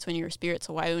with spirits when you're a spirit,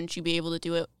 so why wouldn't you be able to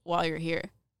do it while you're here?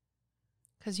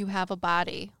 Because you have a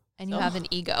body and you have an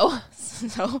ego.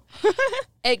 So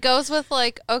it goes with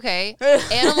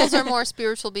animals are more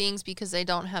spiritual beings because they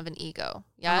don't have an ego.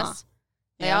 Yes? Uh-huh.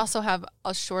 They also have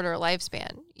a shorter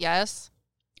lifespan. Yes?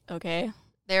 Okay.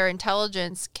 Their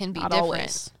intelligence can be Not different.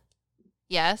 Always.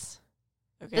 Yes?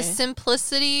 Okay. The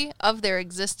simplicity of their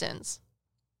existence.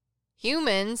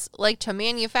 Humans like to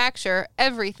manufacture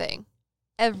everything.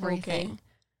 Everything. Okay.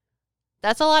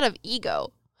 That's a lot of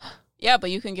ego. Yeah, but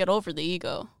you can get over the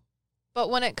ego. But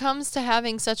when it comes to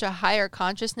having such a higher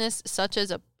consciousness, such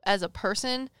as a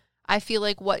person, I feel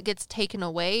like what gets taken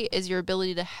away is your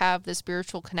ability to have the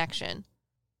spiritual connection.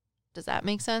 Does that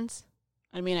make sense?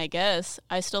 I mean, I guess.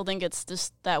 I still think it's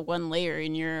just that one layer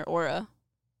in your aura.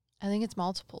 I think it's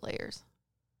multiple layers.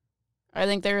 I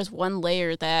think there is one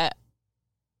layer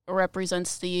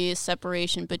represents the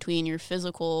separation between your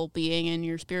physical being and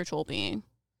your spiritual being.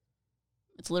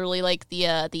 It's literally like the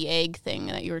egg thing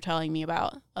that you were telling me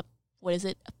about. What is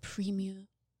it? A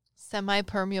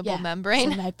semi-permeable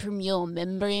membrane. Semi-permeable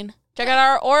membrane. Check out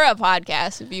our Aura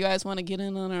podcast if you guys want to get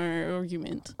in on our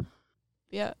argument.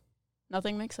 Yeah,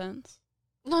 nothing makes sense.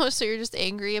 No, so you're just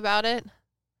angry about it?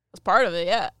 That's part of it,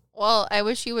 yeah. Well, I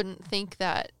wish you wouldn't think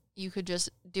that you could just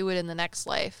do it in the next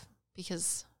life,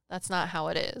 because that's not how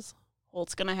it is. Well,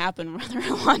 it's going to happen whether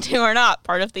I want to or not,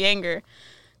 part of the anger.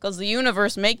 Because the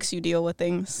universe makes you deal with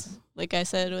things, like I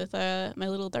said with my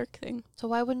little dark thing. So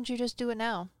why wouldn't you just do it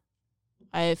now?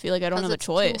 I feel like I don't have a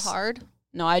choice. Too hard?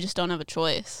 No, I just don't have a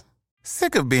choice.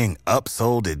 Sick of being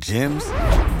upsold at gyms?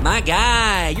 My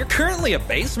guy, you're currently a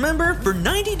base member? For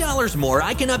 $90 more,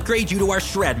 I can upgrade you to our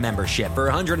Shred membership. For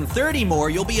 $130 more,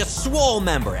 you'll be a Swole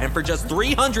member. And for just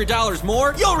 $300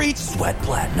 more, you'll reach Sweat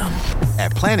Platinum.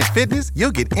 At Planet Fitness,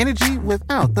 you'll get energy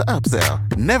without the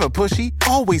upsell. Never pushy,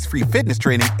 always free fitness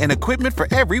training and equipment for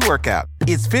every workout.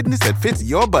 It's fitness that fits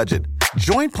your budget.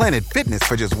 Join Planet Fitness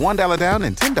for just $1 down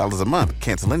and $10 a month.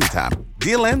 Cancel anytime.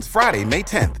 Deal ends Friday, May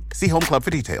 10th. See Home Club for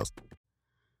details.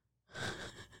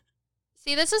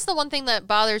 See, this is the one thing that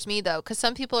bothers me, though, because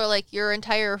some people are like, your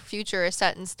entire future is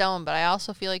set in stone, but I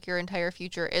also feel like your entire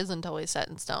future isn't always set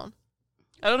in stone.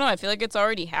 I don't know. I feel like it's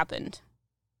already happened.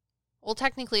 Well,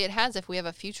 technically it has if we have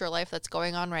a future life that's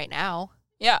going on right now.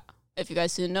 Yeah. If you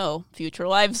guys didn't know, future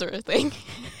lives are a thing.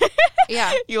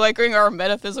 Yeah. You like hearing our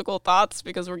metaphysical thoughts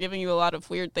because we're giving you a lot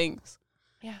of weird things.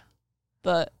 Yeah.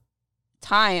 But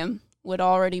time would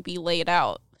already be laid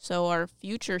out, so our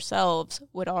future selves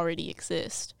would already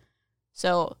exist.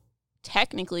 So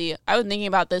technically, I was thinking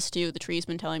about this too, the tree's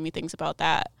been telling me things about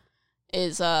that,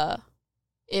 is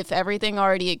if everything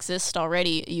already exists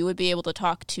already, you would be able to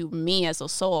talk to me as a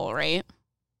soul, right?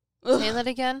 Say that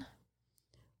again?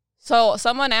 So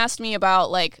someone asked me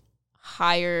about like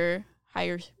higher,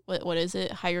 what is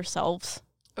it? Higher selves.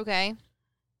 Okay.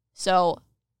 So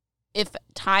if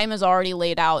time is already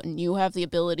laid out and you have the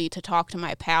ability to talk to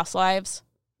my past lives,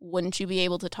 wouldn't you be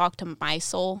able to talk to my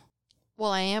soul?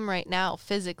 Well, I am right now,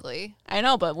 physically. I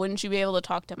know, but wouldn't you be able to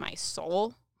talk to my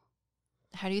soul?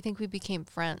 How do you think we became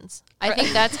friends? I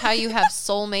think that's how you have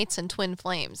soulmates and twin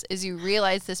flames, is you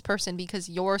realize this person because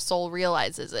your soul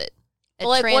realizes it. It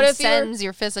like, transcends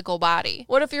your physical body.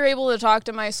 What if you're able to talk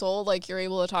to my soul like you're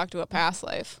able to talk to a past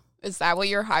life? Is that what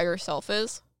your higher self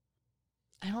is?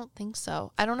 I don't think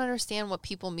so. I don't understand what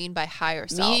people mean by higher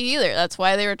self. Me either. That's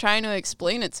why they were trying to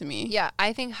explain it to me. Yeah,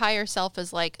 I think higher self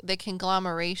is like the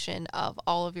conglomeration of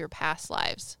all of your past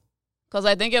lives. Because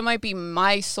I think it might be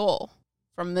my soul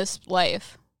from this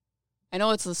life. I know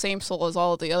it's the same soul as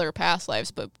all of the other past lives,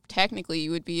 but technically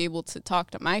you would be able to talk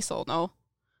to my soul, no?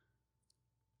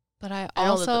 But I know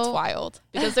also... that that's wild.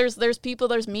 Because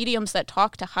there's mediums that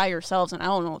talk to higher selves, and I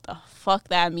don't know what the fuck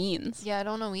that means. Yeah, I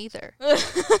don't know either.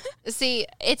 See,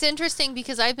 it's interesting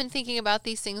because I've been thinking about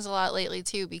these things a lot lately,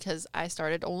 too, because I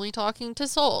started only talking to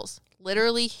souls.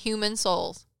 Literally human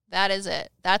souls. That is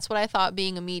it. That's what I thought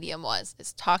being a medium was,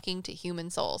 is talking to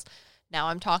human souls. Now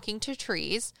I'm talking to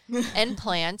trees and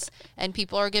plants, and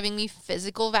people are giving me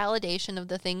physical validation of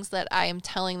the things that I am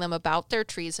telling them about their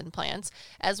trees and plants,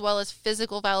 as well as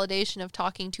physical validation of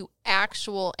talking to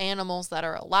actual animals that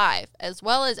are alive, as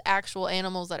well as actual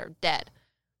animals that are dead.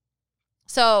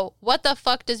 So what the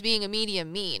fuck does being a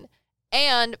medium mean?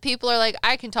 And people are like,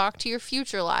 I can talk to your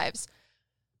future lives.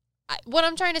 What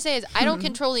I'm trying to say is I don't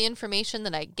control the information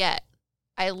that I get.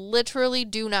 I literally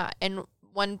do not. And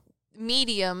when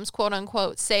mediums, quote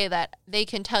unquote, say that they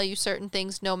can tell you certain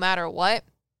things no matter what,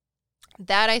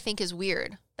 that I think is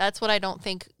weird. That's what I don't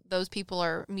think those people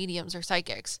are mediums or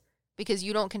psychics, because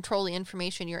you don't control the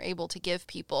information you're able to give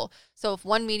people. So if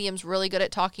one medium's really good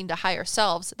at talking to higher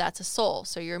selves, that's a soul.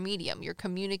 So you're a medium. You're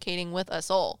communicating with a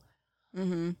soul.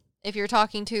 Mm-hmm. If you're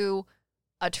talking to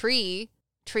a tree,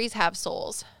 trees have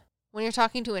souls. When you're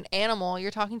talking to an animal,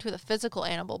 you're talking to the physical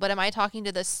animal. But am I talking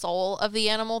to the soul of the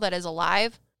animal that is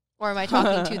alive? Or am I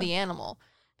talking to the animal?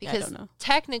 Because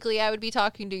technically I would be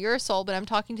talking to your soul, but I'm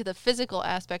talking to the physical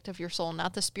aspect of your soul,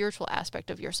 not the spiritual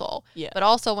aspect of your soul. Yeah. But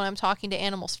also when I'm talking to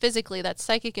animals physically, that's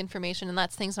psychic information, and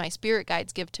that's things my spirit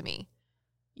guides give to me.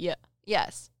 Yeah.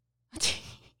 Yes.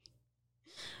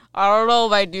 I don't know,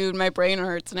 my dude. My brain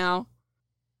hurts now.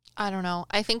 I don't know.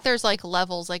 I think there's like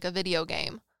levels, like a video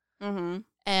game. Mm-hmm.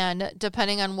 And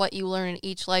depending on what you learn in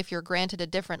each life, you're granted a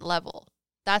different level.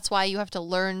 That's why you have to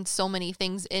learn so many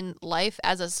things in life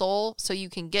as a soul so you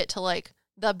can get to like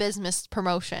the business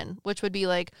promotion, which would be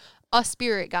like a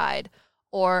spirit guide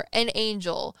or an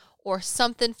angel or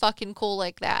something fucking cool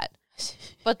like that.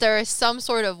 But there is some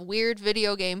sort of weird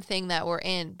video game thing that we're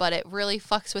in, but it really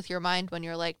fucks with your mind when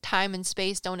you're like, time and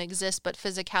space don't exist, but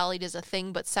physicality is a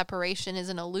thing, but separation is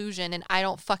an illusion, and I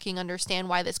don't fucking understand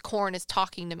why this corn is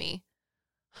talking to me.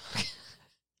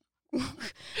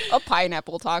 A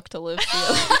pineapple talk to live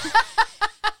feel.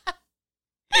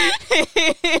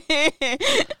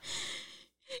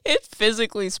 It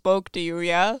physically spoke to you,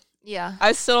 yeah? Yeah.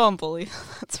 I still don't believe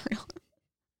that's real.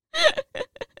 I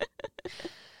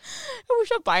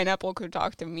wish a pineapple could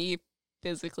talk to me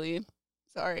physically.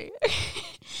 Sorry.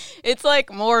 It's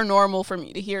like more normal for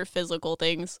me to hear physical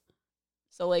things.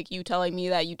 So like you telling me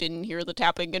that you didn't hear the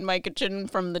tapping in my kitchen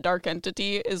from the dark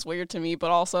entity is weird to me,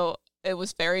 but also it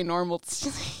was very normal to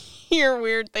hear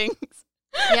weird things.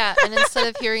 Yeah, and instead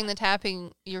of hearing the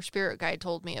tapping, your spirit guide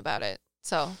told me about it.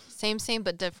 So, same,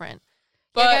 but different.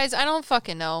 But yeah, guys, I don't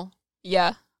fucking know.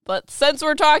 Yeah, but since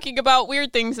we're talking about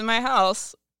weird things in my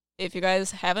house, if you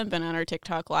guys haven't been on our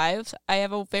TikTok lives, I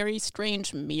have a very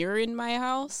strange mirror in my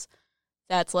house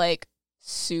that's like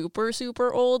super,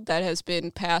 super old that has been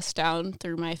passed down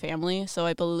through my family. So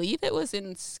I believe it was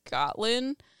in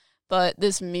Scotland, but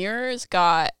this mirror's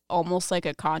got almost like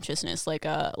a consciousness, like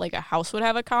a house would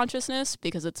have a consciousness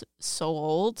because it's so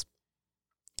old.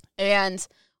 And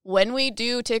when we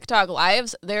do TikTok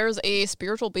lives, there's a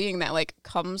spiritual being that like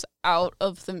comes out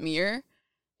of the mirror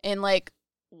and like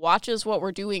watches what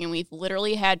we're doing, and we've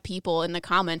literally had people in the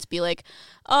comments be like,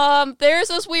 there's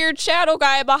this weird shadow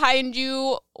guy behind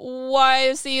you. Why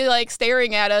is he like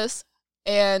staring at us?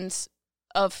 And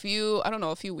a few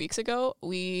weeks ago,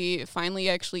 we finally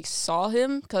actually saw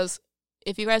him, because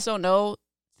if you guys don't know,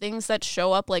 things that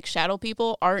show up like shadow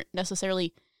people aren't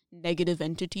necessarily negative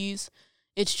entities.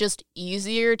 It's just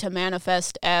easier to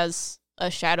manifest as a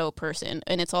shadow person,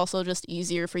 and it's also just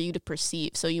easier for you to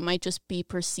perceive. So you might just be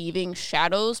perceiving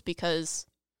shadows because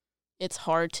it's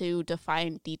hard to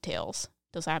define details.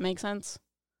 Does that make sense?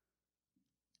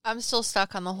 I'm still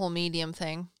stuck on the whole medium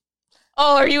thing.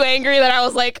 Oh, are you angry that I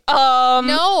was like,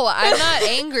 No, I'm not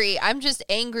angry. I'm just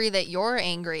angry that you're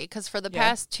angry, because for the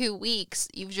past 2 weeks,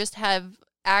 you've just have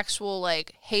actual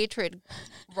like hatred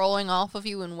rolling off of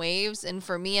you in waves, and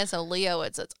for me as a Leo,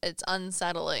 it's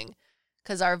unsettling,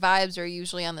 because our vibes are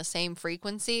usually on the same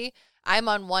frequency. I'm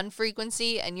on one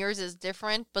frequency and yours is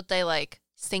different, but they like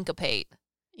syncopate.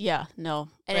 Yeah, no.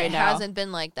 And right it now hasn't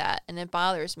been like that, and it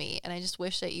bothers me, and I just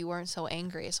wish that you weren't so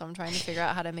angry, so I'm trying to figure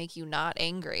out how to make you not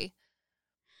angry.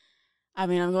 I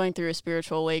mean, I'm going through a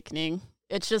spiritual awakening.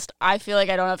 It's just, I feel like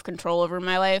I don't have control over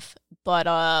my life, but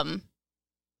I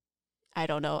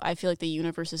don't know. I feel like the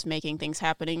universe is making things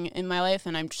happening in my life,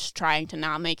 and I'm just trying to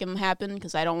not make them happen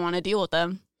because I don't want to deal with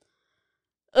them.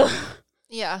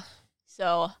 Yeah.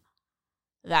 So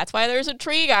that's why there's a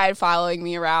tree guide following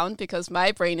me around, because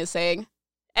my brain is saying,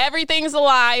 everything's a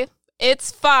lie.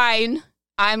 It's fine.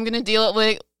 I'm going to deal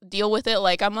with it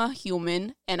like I'm a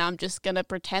human, and I'm just going to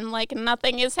pretend like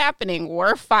nothing is happening.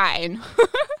 We're fine.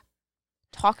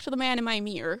 Talk to the man in my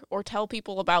mirror, or tell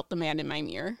people about the man in my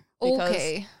mirror.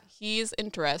 Okay. He's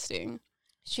interesting.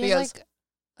 She's like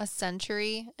a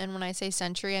century, and when I say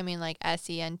century, I mean like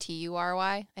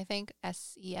Sentury, I think.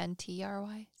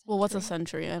 Sentry. Well, what's a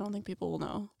century? I don't think people will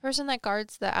know. Person that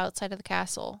guards the outside of the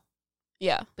castle.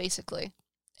 Yeah. Basically.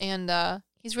 And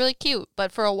he's really cute,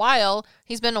 but for a while,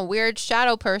 he's been a weird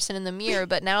shadow person in the mirror,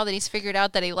 but now that he's figured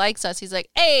out that he likes us, he's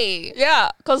like, hey! Yeah,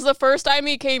 because the first time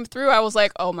he came through, I was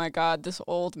like, oh my god, this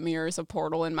old mirror is a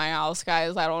portal in my house,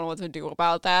 guys. I don't know what to do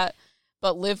about that.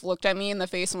 But Liv looked at me in the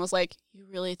face and was like, you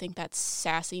really think that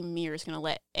sassy mirror is going to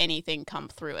let anything come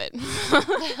through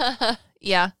it?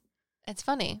 Yeah. It's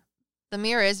funny. The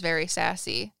mirror is very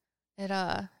sassy. It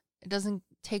doesn't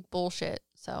take bullshit,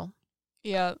 so.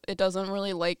 Yeah, it doesn't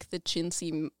really like the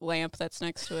chintzy lamp that's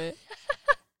next to it.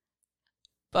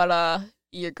 But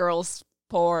your girl's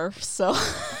poor, so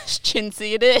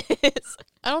chintzy it is.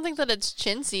 I don't think that it's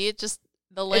chintzy. It just,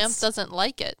 the lamp doesn't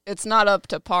like it. It's not up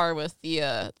to par with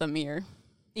the mirror.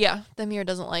 Yeah, the mirror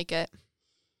doesn't like it.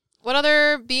 What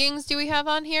other beings do we have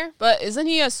on here? But isn't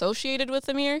he associated with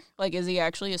the mirror? Like, is he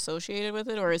actually associated with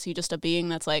it, or is he just a being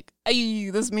that's like, hey,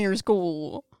 this mirror's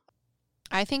cool?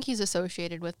 I think he's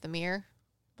associated with the mirror.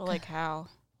 But like how?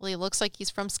 Well, he looks like he's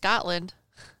from Scotland.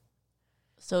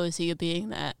 So is he a being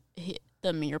that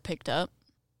the mirror picked up?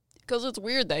 Because it's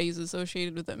weird that he's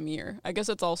associated with a mirror. I guess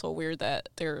it's also weird that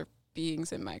there are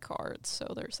beings in my cards,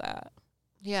 so there's that.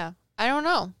 Yeah, I don't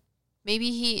know.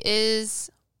 Maybe he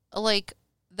is like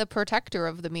the protector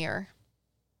of the mirror.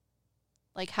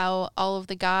 Like how all of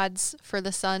the gods for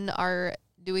the sun are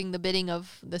doing the bidding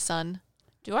of the sun.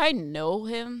 Do I know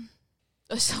him?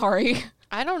 Sorry.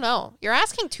 I don't know. You're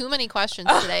asking too many questions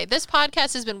today. This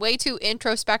podcast has been way too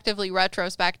introspectively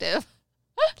retrospective.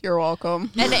 You're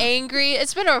welcome. And angry.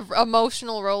 It's been an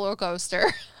emotional roller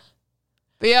coaster.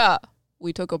 But yeah,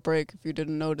 we took a break if you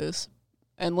didn't notice.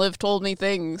 And Liv told me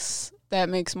things that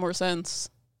makes more sense.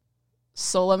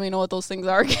 So let me know what those things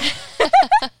are again.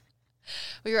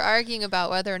 We were arguing about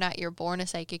whether or not you're born a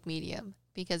psychic medium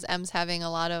because Em's having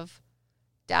a lot of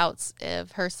doubts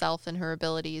of herself and her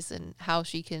abilities and how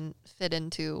she can fit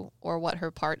into or what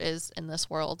her part is in this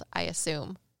world, I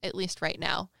assume, at least right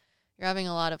now. You're having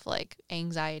a lot of like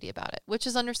anxiety about it, which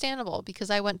is understandable because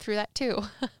I went through that too.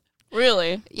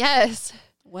 Really? Yes.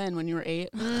 When you were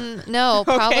 8? No,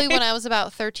 probably when I was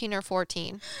about 13 or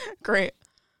 14. Great.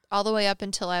 All the way up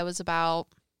until I was about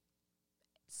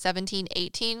 17,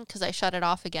 18, because I shut it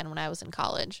off again when I was in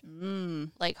college.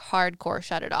 Like hardcore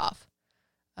shut it off.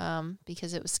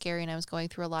 Because it was scary and I was going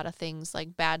through a lot of things,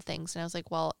 like bad things. And I was like,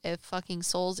 well, if fucking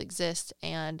souls exist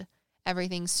and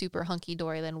everything's super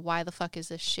hunky-dory, then why the fuck is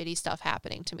this shitty stuff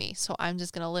happening to me? So I'm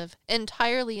just going to live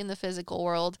entirely in the physical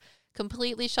world,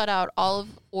 completely shut out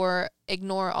or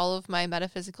ignore all of my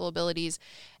metaphysical abilities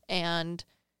and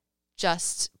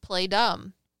just play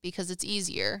dumb because it's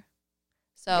easier.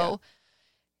 So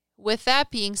with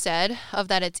that being said, of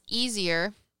that it's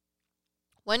easier,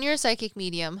 when you're a psychic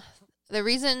medium, the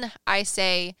reason I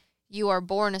say you are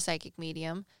born a psychic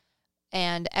medium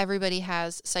and everybody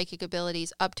has psychic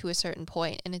abilities up to a certain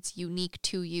point and it's unique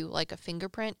to you like a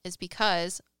fingerprint is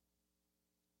because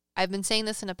I've been saying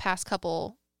this in a past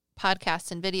couple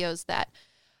podcasts and videos that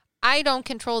I don't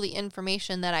control the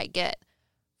information that I get.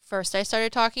 First, I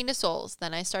started talking to souls.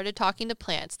 Then I started talking to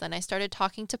plants. Then I started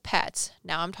talking to pets.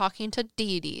 Now I'm talking to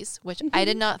deities, which I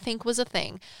did not think was a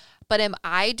thing. But am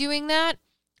I doing that?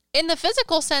 In the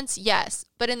physical sense, yes.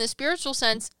 But in the spiritual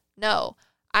sense, no.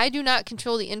 I do not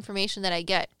control the information that I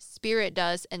get. Spirit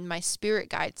does, and my spirit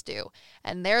guides do.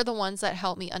 And they're the ones that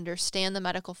help me understand the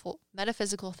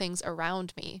metaphysical things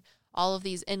around me. All of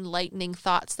these enlightening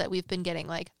thoughts that we've been getting,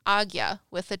 like Agya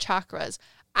with the chakras.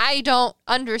 I don't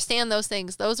understand those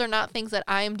things. Those are not things that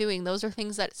I am doing. Those are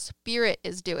things that spirit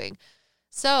is doing.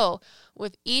 So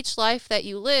with each life that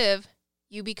you live,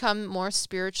 you become more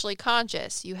spiritually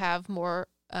conscious. You have more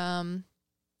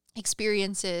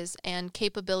experiences and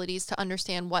capabilities to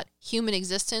understand what human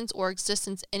existence or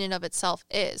existence in and of itself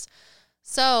is.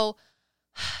 So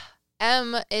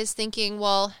M is thinking,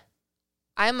 well,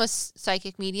 I'm a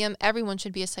psychic medium. Everyone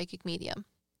should be a psychic medium.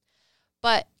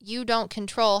 But you don't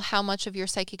control how much of your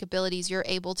psychic abilities you're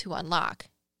able to unlock.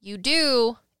 You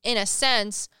do, in a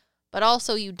sense, but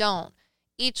also you don't.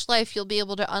 Each life you'll be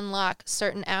able to unlock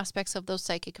certain aspects of those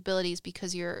psychic abilities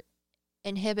because you're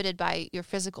inhibited by your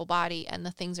physical body and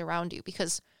the things around you.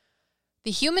 Because the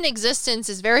human existence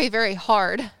is very, very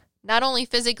hard, not only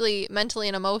physically, mentally,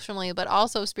 and emotionally, but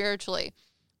also spiritually.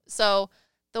 So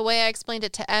the way I explained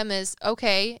it to M is,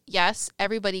 okay, yes,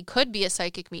 everybody could be a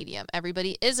psychic medium.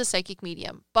 Everybody is a psychic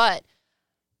medium. But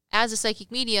as a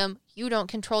psychic medium, you don't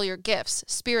control your gifts.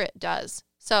 Spirit does.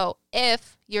 So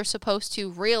if you're supposed to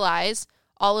realize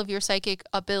all of your psychic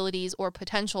abilities or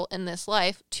potential in this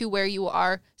life to where you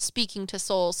are speaking to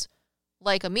souls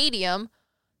like a medium,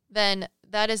 then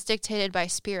that is dictated by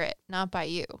spirit, not by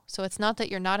you. So it's not that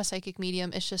you're not a psychic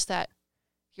medium. It's just that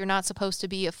you're not supposed to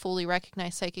be a fully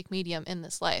recognized psychic medium in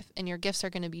this life, and your gifts are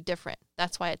going to be different.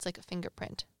 That's why it's like a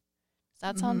fingerprint. Does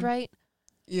that sound right?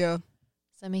 Yeah.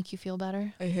 Does that make you feel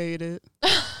better? I hate it.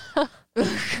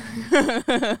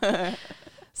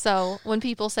 So when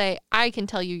people say, I can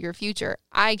tell you your future,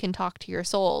 I can talk to your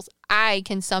souls, I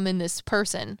can summon this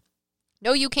person.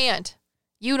 No, you can't.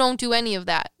 You don't do any of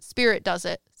that. Spirit does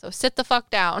it. So sit the fuck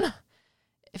down.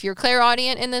 If you're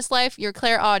clairaudient in this life, you're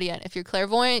clairaudient. If you're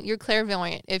clairvoyant, you're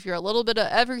clairvoyant. If you're a little bit of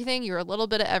everything, you're a little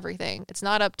bit of everything. It's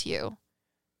not up to you.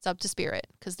 It's up to spirit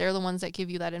because they're the ones that give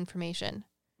you that information.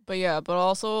 But yeah, but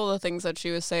also the things that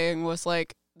she was saying was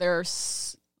like there are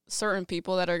certain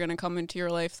people that are going to come into your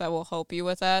life that will help you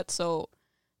with that. So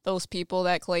those people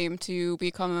that claim to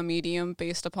become a medium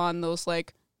based upon those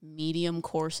like medium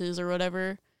courses or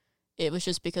whatever, it was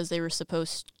just because they were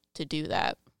supposed to do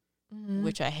that,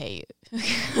 which I hate.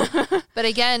 But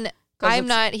again, I'm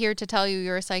not here to tell you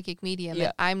you're a psychic medium.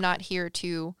 Yeah. I'm not here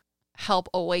to help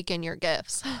awaken your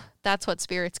gifts. That's what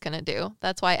spirit's going to do.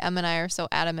 That's why Em and I are so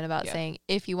adamant about saying,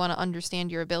 if you want to understand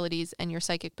your abilities and your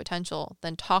psychic potential,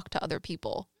 then talk to other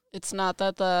people. It's not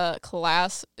that the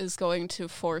class is going to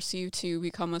force you to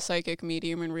become a psychic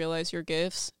medium and realize your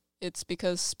gifts. It's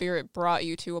because spirit brought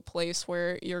you to a place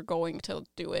where you're going to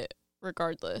do it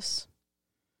regardless.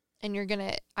 And you're going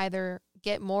to either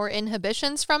get more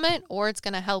inhibitions from it or it's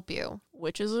going to help you.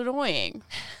 Which is annoying.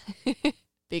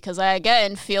 Because I,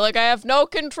 again, feel like I have no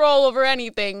control over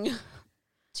anything.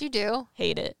 You do.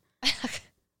 Hate it.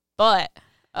 But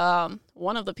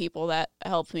one of the people that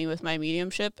helped me with my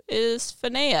mediumship is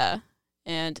Finea.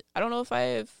 And I don't know if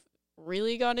I've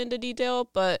really gone into detail,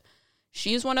 but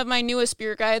she's one of my newest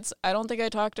spirit guides. I don't think I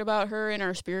talked about her in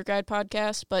our spirit guide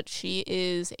podcast, but she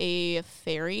is a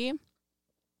fairy.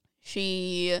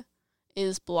 She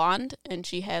is blonde and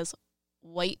she has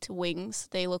white wings.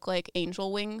 They look like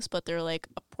angel wings, but they're like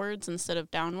upwards instead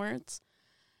of downwards.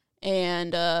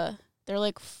 And they're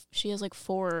like, she has like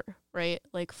 4, right?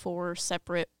 Like 4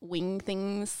 separate wing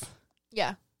things.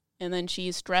 Yeah. And then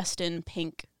she's dressed in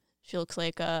pink. She looks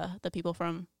like the people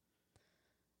from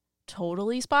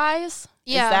Totally Spies.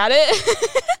 Yeah. Is that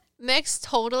it? Mixed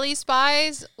Totally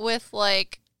Spies with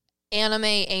like anime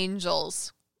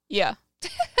angels. Yeah.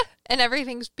 And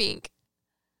everything's pink.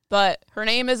 But her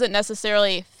name isn't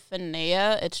necessarily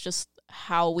Finea. It's just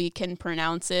how we can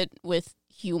pronounce it with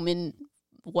human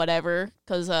whatever.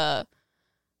 Because the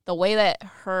way that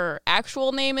her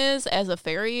actual name is as a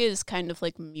fairy is kind of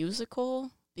like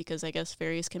musical. Because I guess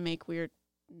fairies can make weird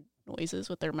noises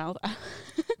with their mouth.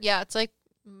 Yeah, it's like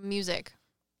music.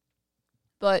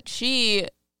 But she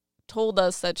told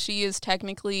us that she is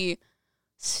technically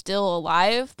still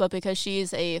alive. But because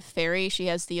she's a fairy, she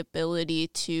has the ability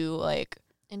to like...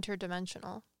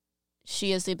 Interdimensional.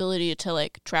 She has the ability to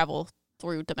like travel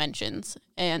through dimensions,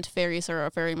 and fairies are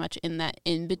very much in that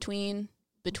in between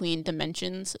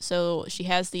dimensions. So she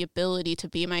has the ability to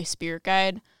be my spirit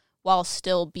guide while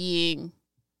still being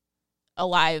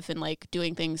alive and like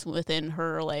doing things within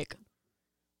her, like,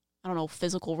 I don't know,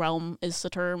 physical realm is the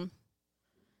term.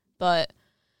 But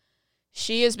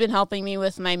she has been helping me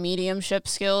with my mediumship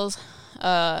skills.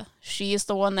 She is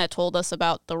the one that told us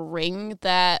about the ring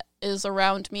that is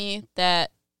around me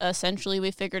that essentially we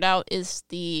figured out is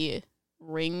the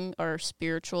ring or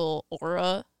spiritual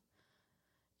aura.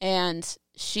 And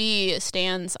she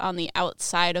stands on the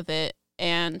outside of it,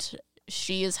 and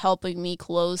she is helping me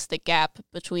close the gap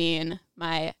between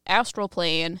my astral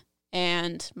plane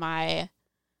and my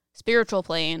spiritual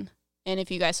plane. And if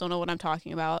you guys don't know what I'm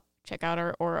talking about, check out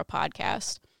our Aura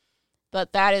podcast.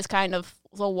 But that is kind of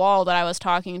the wall that I was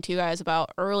talking to you guys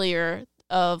about earlier,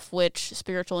 of which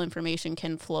spiritual information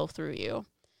can flow through you.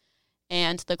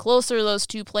 And the closer those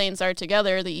two planes are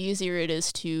together, the easier it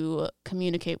is to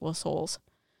communicate with souls.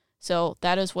 So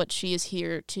that is what she is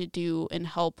here to do and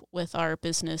help with our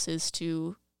business, is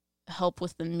to help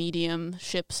with the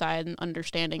mediumship side and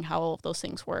understanding how all of those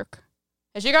things work.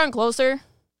 Has she gotten closer?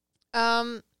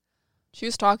 She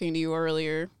was talking to you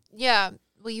earlier. Yeah.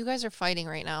 Well, you guys are fighting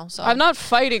right now, so I'm not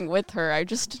fighting with her. I'm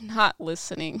just not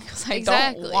listening because I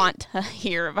don't want to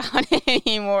hear about it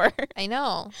anymore. I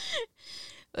know.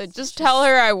 Just tell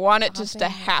her I want it just to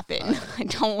happen. I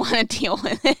don't want to deal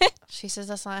with it. She says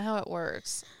that's not how it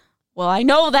works. Well, I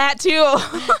know that too.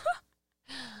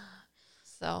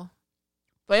 So.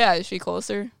 But yeah, is she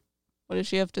closer? What does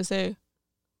she have to say?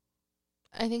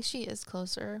 I think she is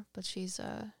closer, but she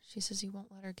says you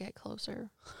won't let her get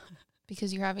closer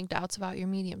because you're having doubts about your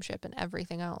mediumship and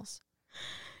everything else.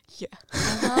 Yeah.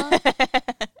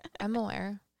 I'm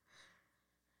aware.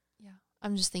 Yeah.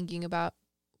 I'm just thinking about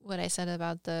what I said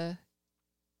about the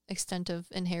extent of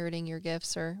inheriting your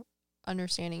gifts or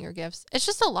understanding your gifts. It's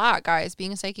just a lot, guys,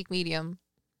 being a psychic medium.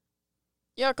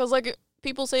 Yeah, because like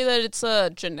people say that it's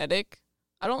genetic.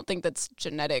 I don't think that's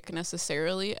genetic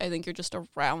necessarily. I think you're just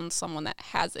around someone that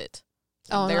has it.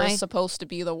 Oh, they're supposed to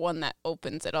be the one that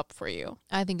opens it up for you.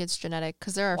 I think it's genetic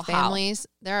because there are families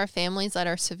that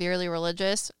are severely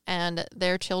religious and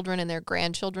their children and their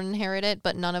grandchildren inherit it,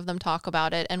 but none of them talk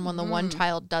about it. And when the one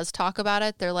child does talk about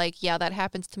it, they're like, yeah, that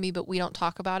happens to me, but we don't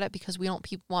talk about it because we don't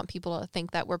want people to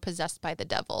think that we're possessed by the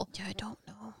devil. Yeah, I don't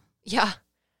know. Yeah.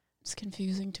 It's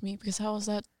confusing to me because how is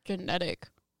that genetic?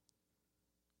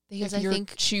 Because if you're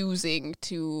choosing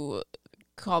to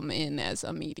come in as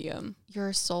a medium.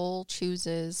 Your soul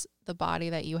chooses the body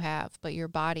that you have, but your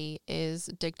body is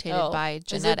dictated by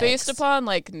genetics. Is it based upon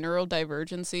like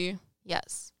neurodivergency?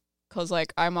 Yes. Because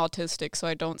like I'm autistic, so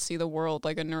I don't see the world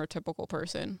like a neurotypical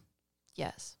person.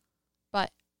 Yes.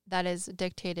 But that is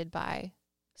dictated by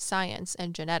science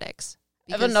and genetics.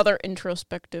 I have another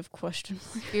introspective question.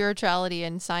 Spirituality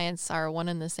and science are one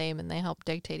and the same, and they help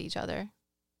dictate each other.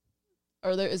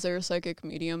 Is there a psychic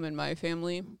medium in my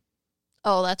family?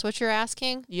 Oh, that's what you're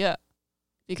asking? Yeah.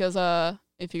 Because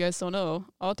if you guys don't know,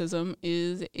 autism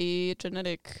is a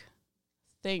genetic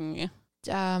thing.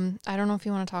 I don't know if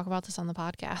you want to talk about this on the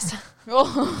podcast.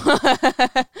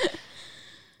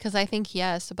 Because I think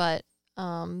yes, but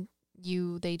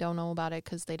they don't know about it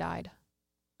because they died.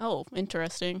 Oh,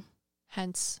 interesting.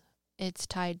 Hence, it's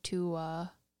tied to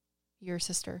your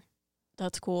sister.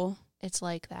 That's cool. It's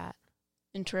like that.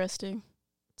 Interesting.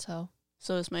 So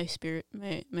does my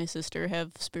sister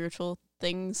have spiritual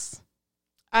things?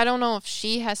 I don't know if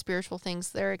she has spiritual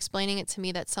things. They're explaining it to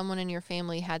me that someone in your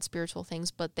family had spiritual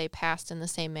things, but they passed in the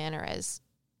same manner as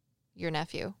your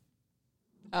nephew.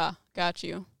 Ah, got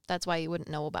you. That's why you wouldn't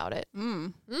know about it.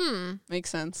 Makes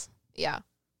sense. Yeah.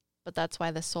 But that's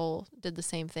why the soul did the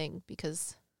same thing,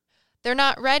 because they're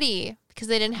not ready, because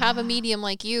they didn't have a medium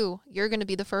like you. You're going to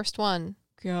be the first one.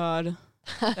 God.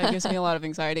 That gives me a lot of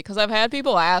anxiety, because I've had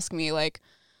people ask me, like,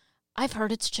 I've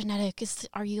heard it's genetic.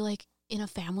 Are you, like, in a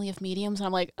family of mediums? And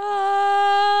I'm like, no.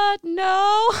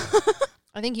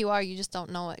 I think you are. You just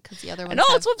don't know it, because the other ones No,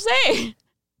 that's what I'm saying.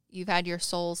 You've had your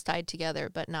souls tied together,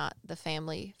 but not the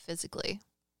family physically.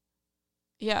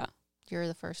 Yeah. You're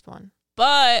the first one.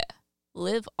 But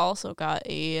Liv also got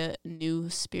a new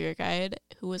spirit guide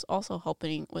who is also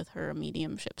helping with her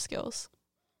mediumship skills.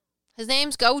 His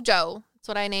name's Gojo. That's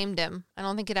what I named him. I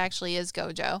don't think it actually is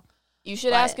Gojo. You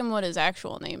should ask him what his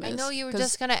actual name is. I know you were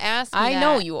just going to ask me I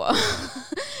know you are.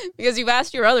 Because you've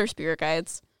asked your other spirit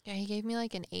guides. Yeah, he gave me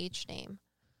like an H name.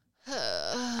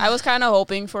 I was kind of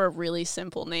hoping for a really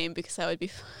simple name because that would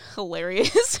be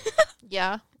hilarious.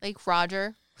 Yeah, like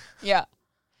Roger. Yeah.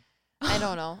 I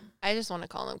don't know. I just want to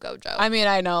call him Gojo. I mean,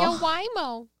 I know. Yo,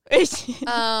 Wimo.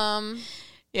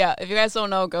 Yeah, if you guys don't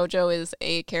know, Gojo is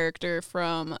a character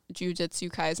from Jujutsu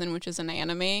Kaisen, which is an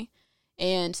anime.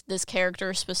 And this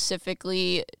character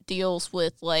specifically deals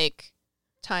with, like,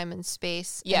 time and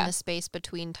space. Yeah. And the space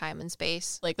between time and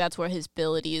space. Like, that's where his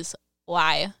abilities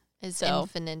lie. His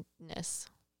infiniteness.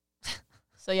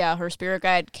 So, yeah, her spirit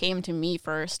guide came to me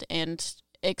first and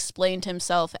explained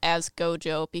himself as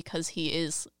Gojo because he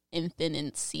is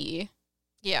infinity.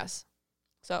 Yes.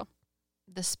 So,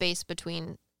 the space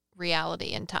between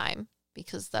reality and time,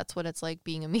 because that's what it's like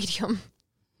being a medium.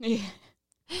 yeah.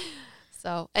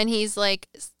 So, and he's like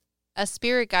a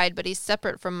spirit guide, but he's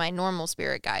separate from my normal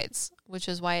spirit guides, which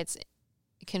is why it's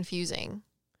confusing.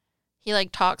 He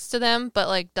like talks to them, but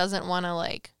like doesn't want to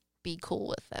like be cool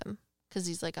with them because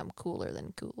he's like, I'm cooler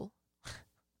than cool.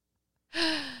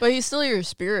 But he's still your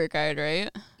spirit guide, right?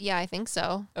 Yeah, I think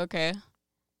so. Okay.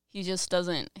 He just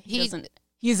doesn't, he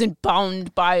isn't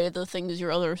bound by the things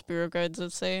your other spirit guides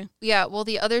would say. Yeah, well,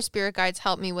 the other spirit guides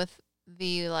help me with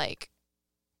the like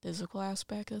physical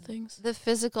aspect of things. The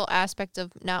physical aspect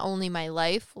of not only my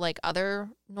life, like other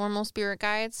normal spirit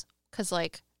guides, because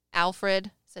like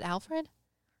Alfred, is it Alfred?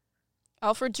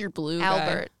 Alfred's your blue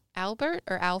Albert. guy. Albert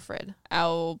or Alfred?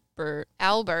 Albert.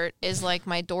 Albert is like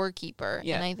my doorkeeper.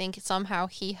 Yeah. And I think somehow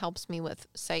he helps me with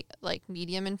like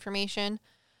medium information.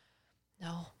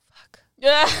 No, fuck.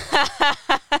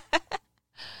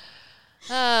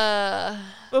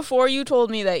 Before you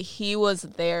told me that he was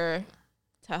there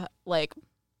to like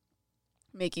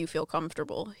make you feel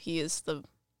comfortable. He's the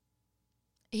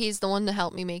one to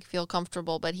help me feel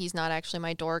comfortable, but he's not actually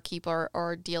my doorkeeper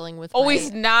or dealing with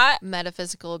he's not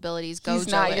metaphysical abilities. Gojo he's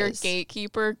not is. Your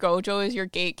gatekeeper. Gojo is your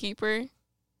gatekeeper.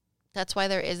 That's why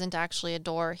there isn't actually a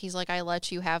door. He's like, I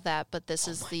let you have that, but this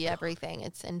is the God. Everything.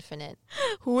 It's infinite.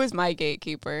 Who is my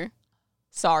gatekeeper?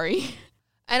 Sorry.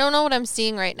 I don't know what I'm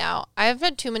seeing right now. I've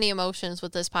had too many emotions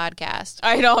with this podcast.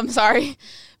 I know, I'm sorry.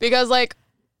 Because, like,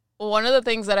 one of the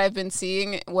things that I've been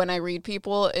seeing when I read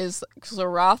people is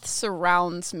Zarath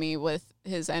surrounds me with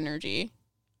his energy.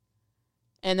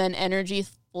 And then energy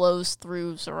flows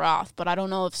through Zarath. But I don't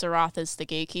know if Zarath is the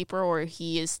gatekeeper or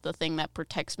he is the thing that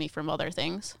protects me from other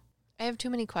things. I have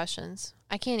too many questions.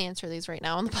 I can't answer these right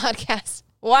now on the podcast.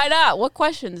 Why not? What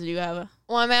questions do you have?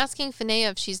 Well, I'm asking Finea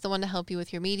if she's the one to help you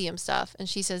with your medium stuff, and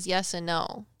she says yes and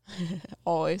no.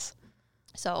 Always.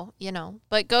 So, you know.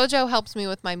 But Gojo helps me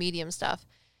with my medium stuff.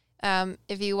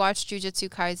 If you watch Jujutsu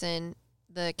Kaisen,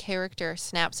 the character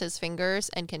snaps his fingers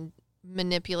and can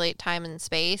manipulate time and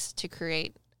space to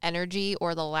create energy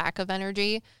or the lack of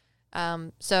energy.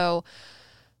 So,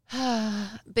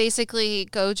 basically,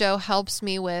 Gojo helps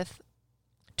me with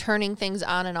turning things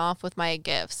on and off with my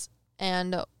gifts.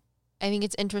 And I think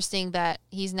it's interesting that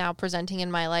he's now presenting in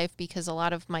my life because a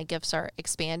lot of my gifts are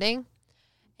expanding.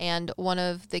 And one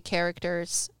of the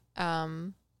characters'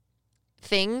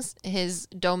 things, his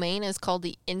domain is called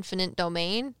the Infinite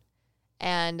Domain.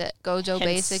 And Gojo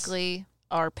basically...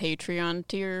 our Patreon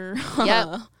tier.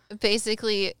 Yep.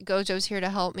 Basically, Gojo's here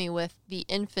to help me with the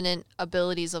infinite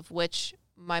abilities of which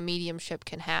my mediumship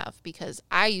can have. Because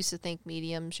I used to think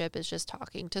mediumship is just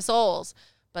talking to souls.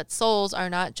 But souls are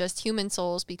not just human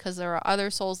souls because there are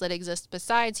other souls that exist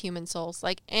besides human souls,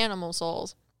 like animal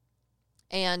souls.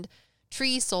 And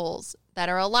tree souls that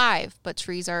are alive, but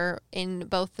trees are in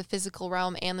both the physical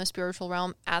realm and the spiritual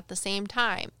realm at the same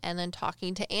time. And then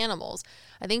talking to animals.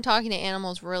 I think talking to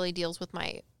animals really deals with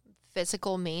my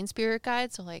physical main spirit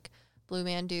guide. So like Blue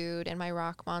Man Dude and my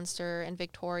rock monster and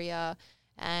Victoria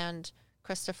and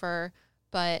Christopher.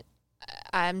 But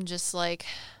I'm just like,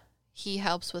 he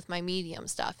helps with my medium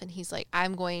stuff. And he's like,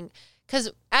 because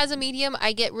as a medium,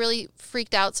 I get really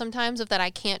freaked out sometimes of that I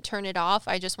can't turn it off.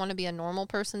 I just want to be a normal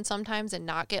person sometimes and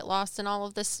not get lost in all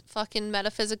of this fucking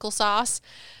metaphysical sauce.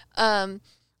 And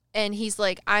he's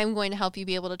like, I'm going to help you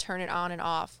be able to turn it on and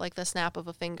off like the snap of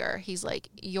a finger. He's like,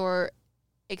 your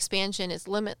expansion is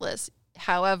limitless.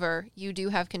 However, you do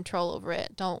have control over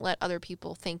it. Don't let other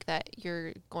people think that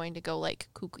you're going to go like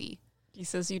kooky. He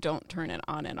says you don't turn it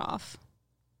on and off.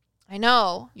 I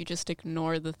know. You just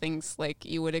ignore the things like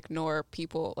you would ignore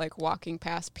people, like walking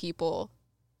past people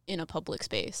in a public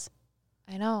space.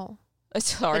 I know.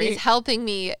 Sorry. But he's helping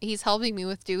me. He's helping me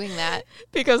with doing that.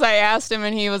 Because I asked him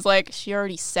and he was like, she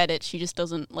already said it. She just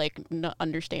doesn't like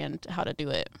understand how to do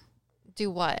it. Do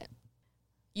what?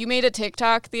 You made a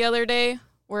TikTok the other day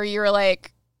where you were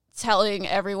like telling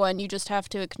everyone you just have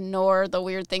to ignore the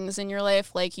weird things in your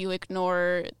life. Like you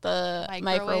ignore the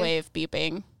microwave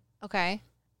beeping. Okay.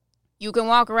 You can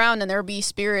walk around and there be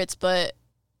spirits, but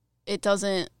you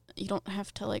don't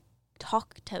have to like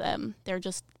talk to them. They're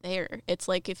just there. It's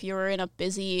like if you were in a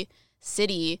busy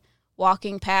city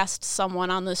walking past someone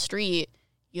on the street,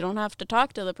 you don't have to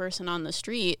talk to the person on the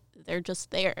street. They're just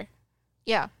there.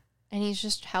 Yeah. And he's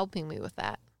just helping me with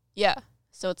that. Yeah.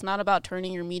 So it's not about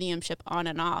turning your mediumship on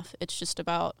and off. It's just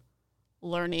about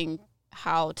learning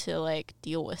how to like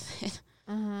deal with it.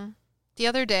 Mm-hmm. The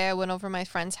other day, I went over my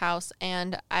friend's house,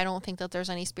 and I don't think that there's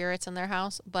any spirits in their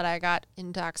house, but I got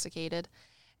intoxicated.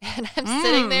 And I'm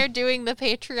sitting there doing the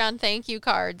Patreon thank you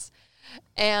cards.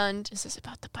 And this is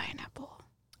about the pineapple.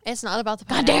 It's not about the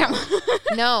pineapple.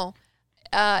 Goddamn. No.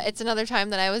 It's another time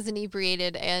that I was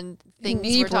inebriated and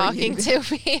things were talking to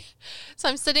me. So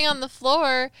I'm sitting on the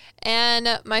floor,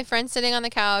 and my friend's sitting on the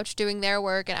couch doing their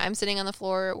work, and I'm sitting on the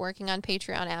floor working on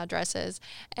Patreon addresses.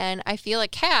 And I feel a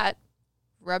cat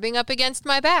rubbing up against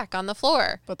my back on the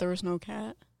floor. But there was no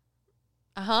cat.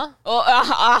 Uh-huh. Oh,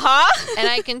 uh-huh. And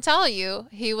I can tell you,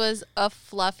 he was a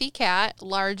fluffy cat,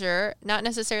 larger, not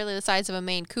necessarily the size of a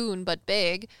Maine Coon, but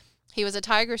big. He was a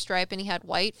tiger stripe, and he had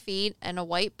white feet and a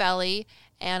white belly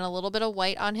and a little bit of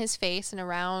white on his face and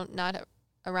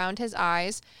around his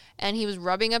eyes, and he was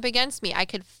rubbing up against me. I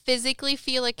could physically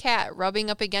feel a cat rubbing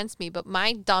up against me, but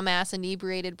my dumbass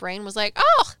inebriated brain was like,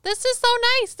 oh, this is so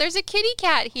nice. There's a kitty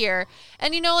cat here.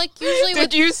 And, like usually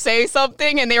Did you say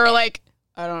something and they were like,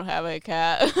 I don't have a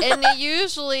cat? And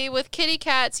usually with kitty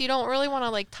cats, you don't really want to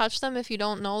like touch them if you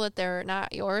don't know that they're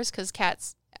not yours, because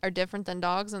cats are different than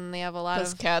dogs and they have a lot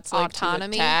of cats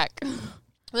autonomy. Like to attack.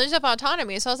 They just have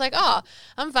autonomy. So I was like, oh,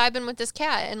 I'm vibing with this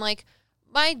cat. And like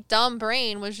my dumb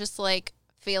brain was just like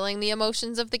feeling the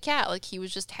emotions of the cat. Like he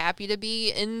was just happy to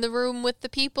be in the room with the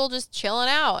people, just chilling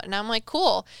out. And I'm like,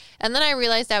 cool. And then I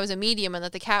realized I was a medium and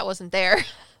that the cat wasn't there.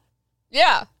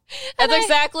 Yeah. That's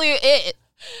exactly it.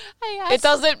 It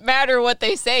doesn't matter what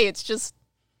they say. It's just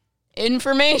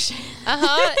information.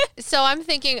 Uh-huh. So I'm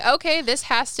thinking, okay, this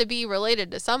has to be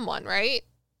related to someone, right?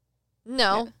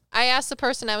 No. Yeah. I asked the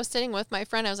person I was sitting with, my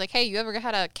friend, I was like, hey, you ever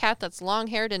had a cat that's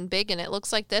long-haired and big and it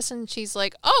looks like this? And she's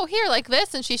like, oh, here, like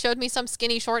this. And she showed me some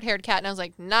skinny, short-haired cat. And I was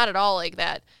like, not at all like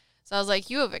that. So I was like,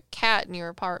 you have a cat in your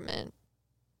apartment.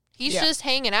 He's just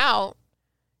hanging out.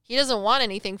 He doesn't want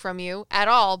anything from you at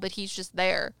all, but he's just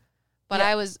there. But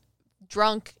I was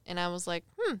drunk and I was like,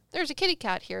 there's a kitty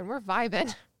cat here and we're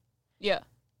vibing. Yeah.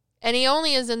 And he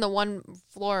only is in the one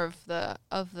floor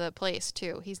of the place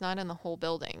too. He's not in the whole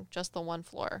building, just the one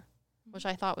floor, which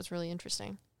I thought was really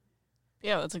interesting.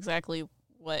 Yeah, that's exactly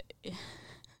what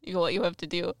you have to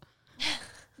do.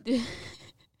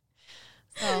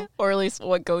 So, or at least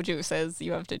what Goju says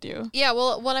you have to do. Yeah,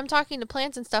 well, when I'm talking to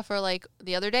plants and stuff, or like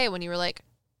the other day when you were like,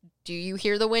 do you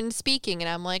hear the wind speaking? And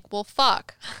I'm like, well,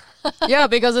 fuck. Yeah,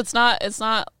 because it's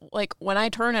not like when I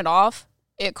turn it off,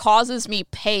 it causes me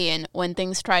pain when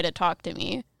things try to talk to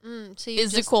me. So you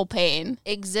physical pain.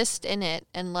 Exist in it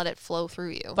and let it flow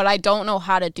through you. But I don't know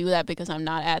how to do that because I'm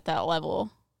not at that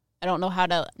level. I don't know how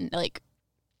to like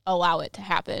allow it to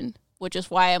happen, which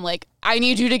is why I'm like, I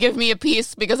need you to give me a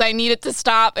piece because I need it to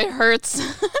stop. It hurts.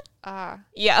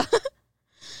 Yeah.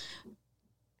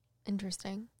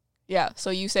 Interesting. Yeah. So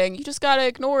you saying you just gotta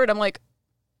ignore it. I'm like,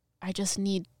 I just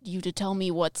need you to tell me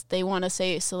what they want to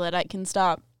say so that I can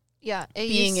stop. Yeah,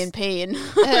 being in pain.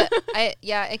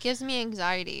 It gives me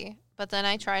anxiety, but then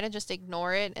I try to just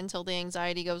ignore it until the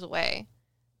anxiety goes away.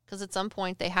 Because at some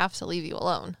point they have to leave you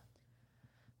alone.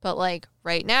 But like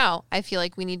right now, I feel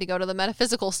like we need to go to the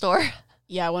metaphysical store.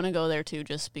 Yeah, I want to go there too,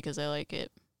 just because I like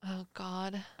it. Oh,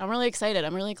 God. I'm really excited.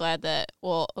 I'm really glad that,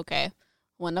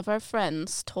 one of our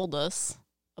friends told us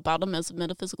about a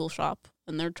metaphysical shop,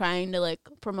 and they're trying to, like,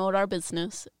 promote our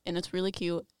business, and it's really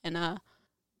cute, and I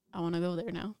want to go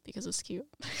there now because it's cute.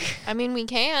 I mean, we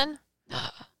can,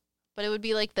 but it would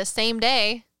be, like, the same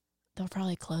day. They're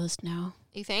probably closed now.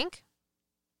 You think?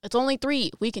 It's only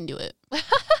 3. We can do it. I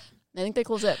think they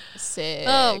close at 6.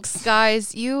 Oh,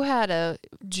 guys, you had a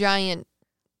giant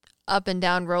up and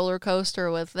down roller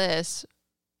coaster with this.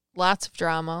 Lots of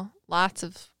drama, lots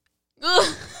of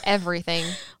everything.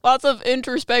 Lots of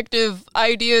introspective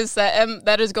ideas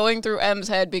that is going through M's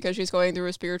head because she's going through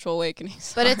a spiritual awakening.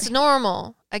 But it's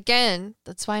normal. Again,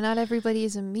 that's why not everybody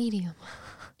is a medium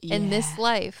in this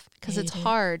life, because it's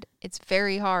hard. It's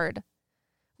very hard.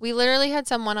 We literally had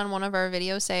someone on one of our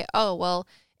videos say, oh, well,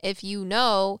 if you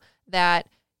know that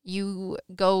you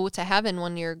go to heaven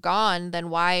when you're gone, then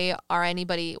why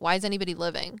is anybody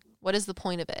living? What is the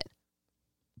point of it?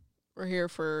 We're here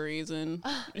for a reason.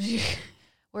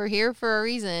 We're here for a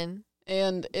reason.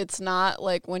 And it's not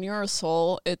like when you're a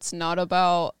soul, it's not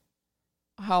about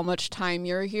how much time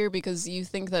you're here because you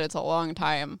think that it's a long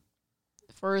time.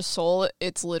 For a soul,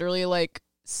 it's literally like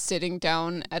sitting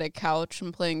down at a couch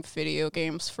and playing video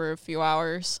games for a few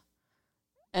hours.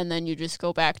 And then you just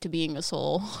go back to being a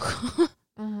soul.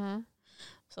 Mm-hmm.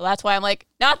 So that's why I'm like,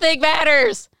 nothing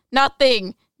matters.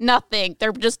 Nothing.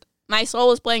 They're just, my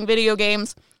soul is playing video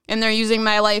games and they're using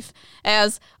my life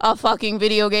as a fucking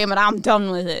video game and I'm done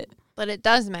with it. But it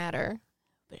does matter.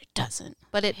 But it doesn't.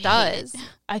 But it does.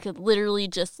 I could literally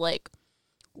just like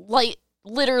light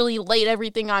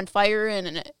everything on fire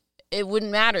and it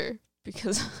wouldn't matter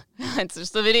because it's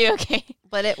just a video game.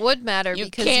 But it would matter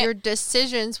because your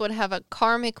decisions would have a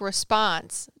karmic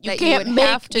response that you would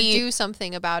have to do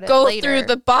something about it go later. Through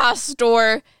the boss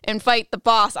door and fight the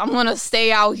boss. I'm going to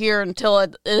stay out here until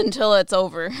it's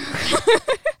over.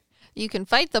 You can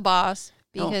fight the boss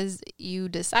because you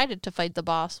decided to fight the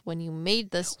boss when you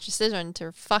made this decision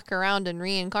to fuck around and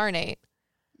reincarnate.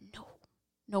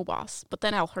 No boss. But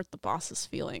then I'll hurt the boss's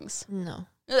feelings. No.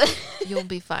 You'll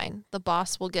be fine. The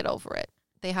boss will get over it.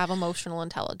 They have emotional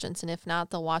intelligence, and if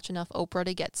not, they'll watch enough Oprah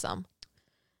to get some.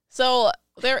 So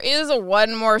there is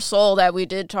one more soul that we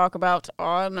did talk about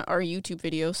on our YouTube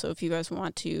video. So if you guys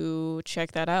want to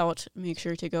check that out, make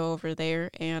sure to go over there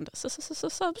and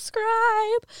subscribe.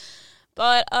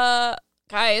 But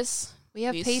guys, we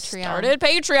Patreon. Started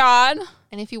Patreon,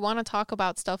 and if you want to talk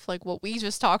about stuff like what we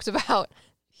just talked about,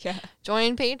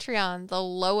 join Patreon. The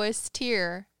lowest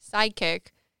tier, Sidekick,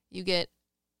 you get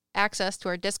access to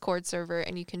our Discord server,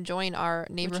 and you can join our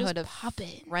neighborhood of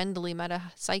friendly meta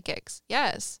psychics.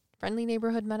 Yes, friendly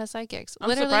neighborhood meta psychics.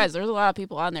 I'm surprised. There's a lot of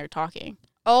people on there talking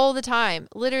all the time.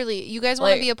 Literally, you guys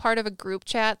want to be a part of a group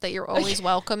chat that you're always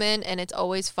welcome in, and it's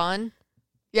always fun.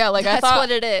 Yeah, like that's what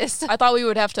it is. I thought we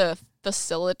would have to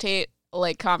facilitate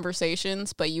like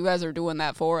conversations, but you guys are doing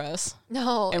that for us.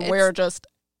 No, and we're just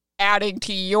adding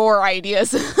to your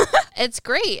ideas. It's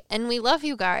great, and we love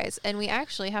you guys, and we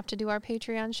actually have to do our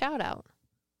Patreon shout out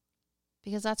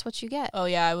because that's what you get. Oh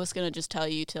yeah, I was gonna just tell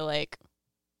you to like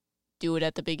do it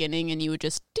at the beginning, and you would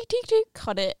just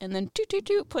cut it, and then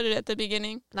put it at the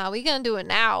beginning. Now we're gonna do it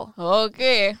now.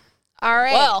 Okay. All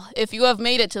right. Well, if you have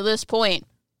made it to this point,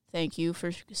 thank you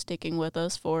for sticking with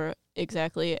us for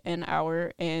exactly an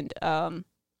hour and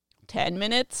 10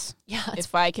 minutes. Yeah,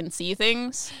 if I can see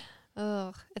things.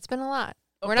 Ugh, it's been a lot.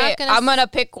 Okay, I'm going to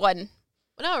pick one.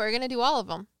 No, we're going to do all of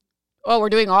them. Oh, we're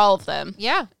doing all of them?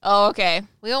 Yeah. Oh, okay.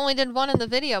 We only did one in the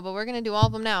video, but we're going to do all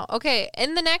of them now. Okay,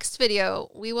 in the next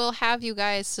video, we will have you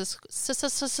guys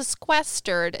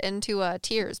sequestered into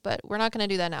tiers, but we're not going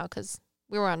to do that now because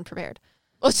we were unprepared.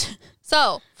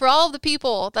 So, for all of the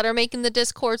people that are making the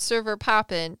Discord server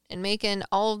poppin' and making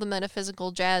all of the metaphysical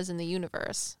jazz in the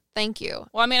universe, thank you.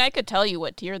 Well, I mean, I could tell you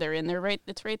what tier they're in.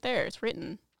 It's right there. It's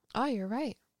written. Oh, you're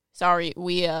right. Sorry,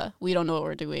 we don't know what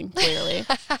we're doing, clearly.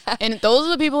 And those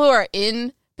are the people who are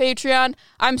in Patreon.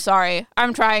 I'm sorry.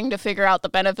 I'm trying to figure out the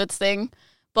benefits thing.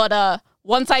 But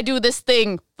once I do this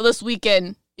thing for this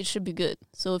weekend, it should be good.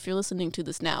 So if you're listening to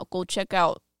this now, go check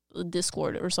out the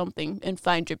Discord or something and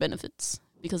find your benefits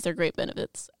because they're great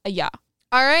benefits. Yeah.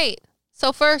 All right.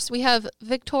 So first, we have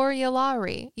Victoria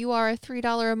Lowry. You are a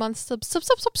 $3 a month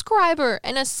subscriber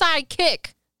and a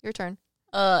sidekick. Your turn.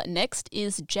 Next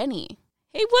is Jenny.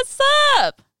 Hey, what's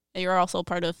up? You're also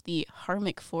part of the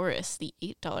Harmic Forest, the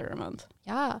 $8 a month.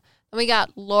 Yeah. And we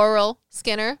got Laurel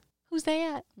Skinner. Who's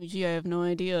that? Gee, I have no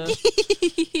idea.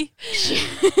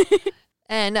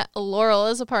 And Laurel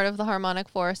is a part of the Harmonic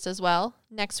Forest as well.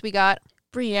 Next, we got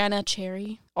Brianna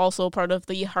Cherry, also part of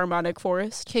the Harmonic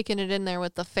Forest. kicking it in there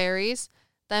with the fairies.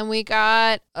 Then we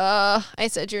got, I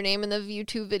said your name in the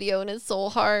YouTube video and it's so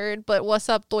hard, but what's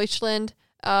up, Deutschland?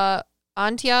 Antja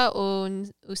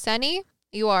Useni,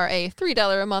 you are a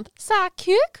 $3 a month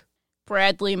sidekick.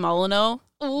 Bradley Molyneux,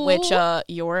 Ooh. which,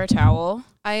 you're a towel.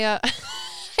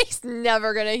 He's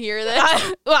never going to hear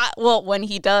this. Well, when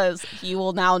he does, he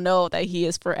will now know that he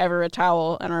is forever a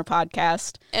towel on our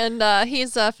podcast. And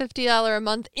he's a $50 a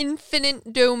month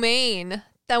infinite domain.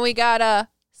 Then we got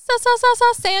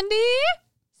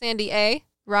Sandy A,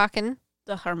 rocking,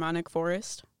 The Harmonic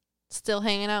Forest. still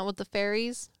hanging out with the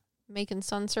fairies, making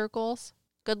sun circles.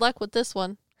 Good luck with this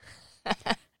one.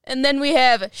 And then we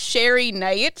have Sherry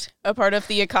Knight, a part of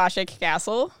the Akashic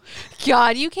Castle.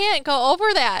 God, you can't go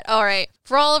over that. All right.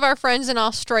 For all of our friends in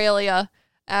Australia,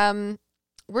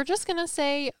 we're just going to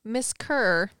say Miss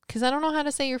Kerr, because I don't know how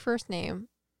to say your first name.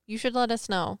 You should let us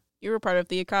know. You were part of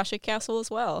the Akashic Castle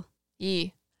as well.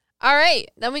 Yee. All right.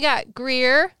 Then we got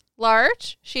Greer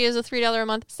Larch. She is a $3 a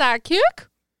month sidekick.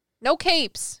 No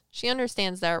capes. She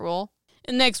understands that rule.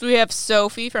 And next we have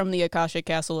Sophie from the Akashic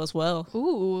Castle as well.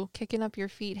 Ooh, kicking up your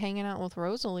feet, hanging out with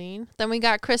Rosaline. Then we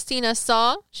got Christina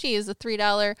Song. She is a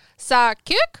 $3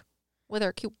 sidekick with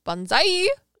her cute bonsai.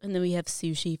 And then we have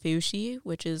Sushi Fushi,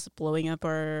 which is blowing up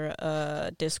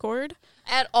our Discord.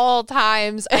 At all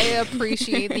times, I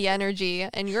appreciate the energy,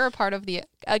 and you're a part of the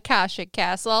Akashic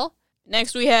Castle.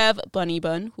 Next we have Bunny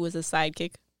Bun, who is a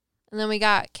sidekick. And then we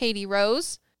got Katie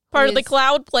Rose. Part of the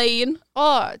Cloud Plane.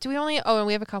 Oh, and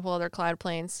we have a couple other Cloud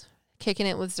Planes. Kicking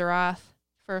it with Zerath,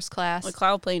 first class. The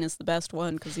Cloud Plane is the best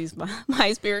one because he's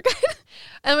my spirit guide.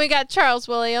 And we got Charles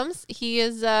Williams. He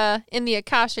is in the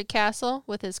Akashic Castle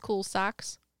with his cool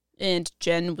socks. And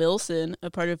Jen Wilson, a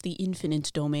part of the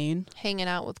Infinite Domain. Hanging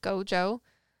out with Gojo.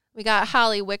 We got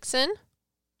Holly Wixon,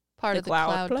 part of the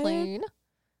Cloud Plane.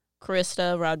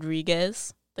 Krista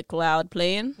Rodriguez, the Cloud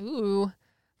Plane. Ooh.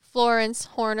 Florence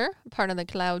Horner, part of the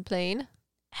Cloud Plane.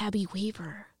 Abby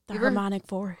Weaver, the Harmonic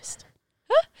Forest.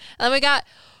 And then we got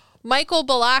Michael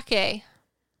Balake.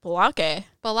 Balake.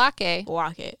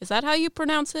 Is that how you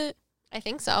pronounce it? I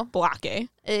think so. Balake.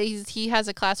 He has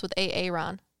a class with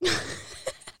Aaron.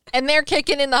 And they're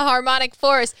kicking in the Harmonic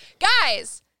Forest.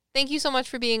 Guys, thank you so much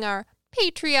for being our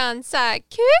Patreon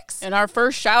sidekicks. And our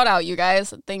first shout out, you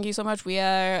guys. Thank you so much. We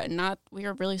are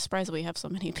really surprised that we have so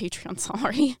many Patreons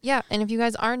already. Yeah, and if you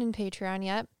guys aren't in Patreon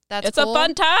yet, it's cool, a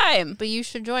fun time. But you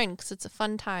should join because it's a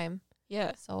fun time.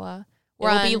 Yeah. So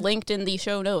it'll be linked in the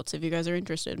show notes if you guys are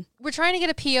interested. We're trying to get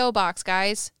a P.O. box,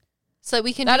 guys, so that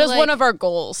we can. That is one of our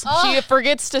goals. Oh. She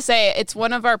forgets to say it. It's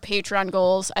one of our Patreon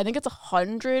goals. I think it's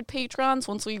 100 patrons.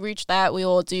 Once we reach that, we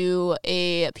will do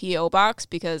a P.O. box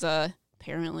because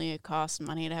apparently it costs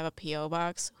money to have a P.O.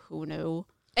 box. Who knew?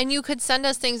 And you could send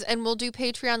us things, and we'll do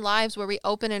Patreon lives where we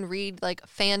open and read like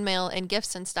fan mail and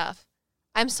gifts and stuff.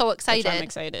 I'm so excited. I'm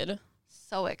excited.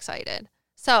 So excited.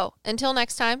 So until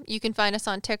next time, you can find us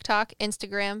on TikTok,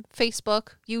 Instagram,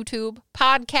 Facebook, YouTube,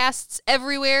 podcasts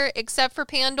everywhere except for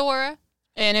Pandora.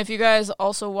 And if you guys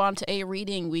also want a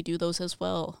reading, we do those as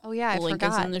well. Oh, yeah, the link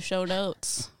forgot. is in the show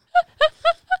notes.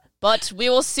 But we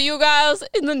will see you guys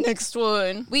in the next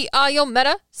one. We are your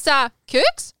meta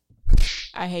sidekicks.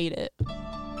 I hate it.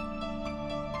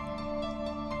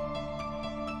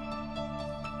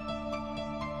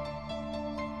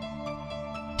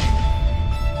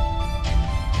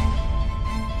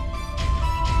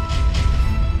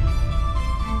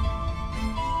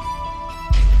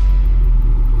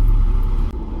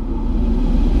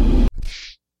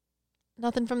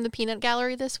 Nothing from the peanut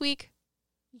gallery this week?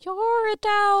 You're a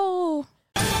Dow.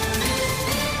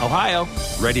 Ohio,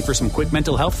 ready for some quick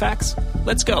mental health facts?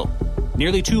 Let's go.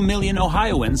 Nearly 2 million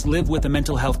Ohioans live with a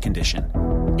mental health condition.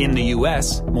 In the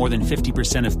U.S., more than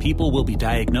 50% of people will be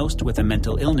diagnosed with a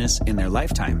mental illness in their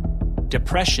lifetime.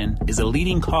 Depression is a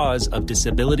leading cause of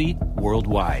disability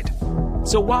worldwide.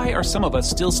 So why are some of us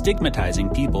still stigmatizing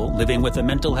people living with a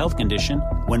mental health condition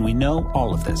when we know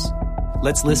all of this?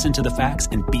 Let's listen to the facts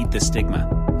and beat the stigma.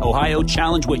 Ohio,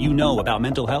 challenge what you know about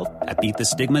mental health at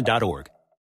beatthestigma.org.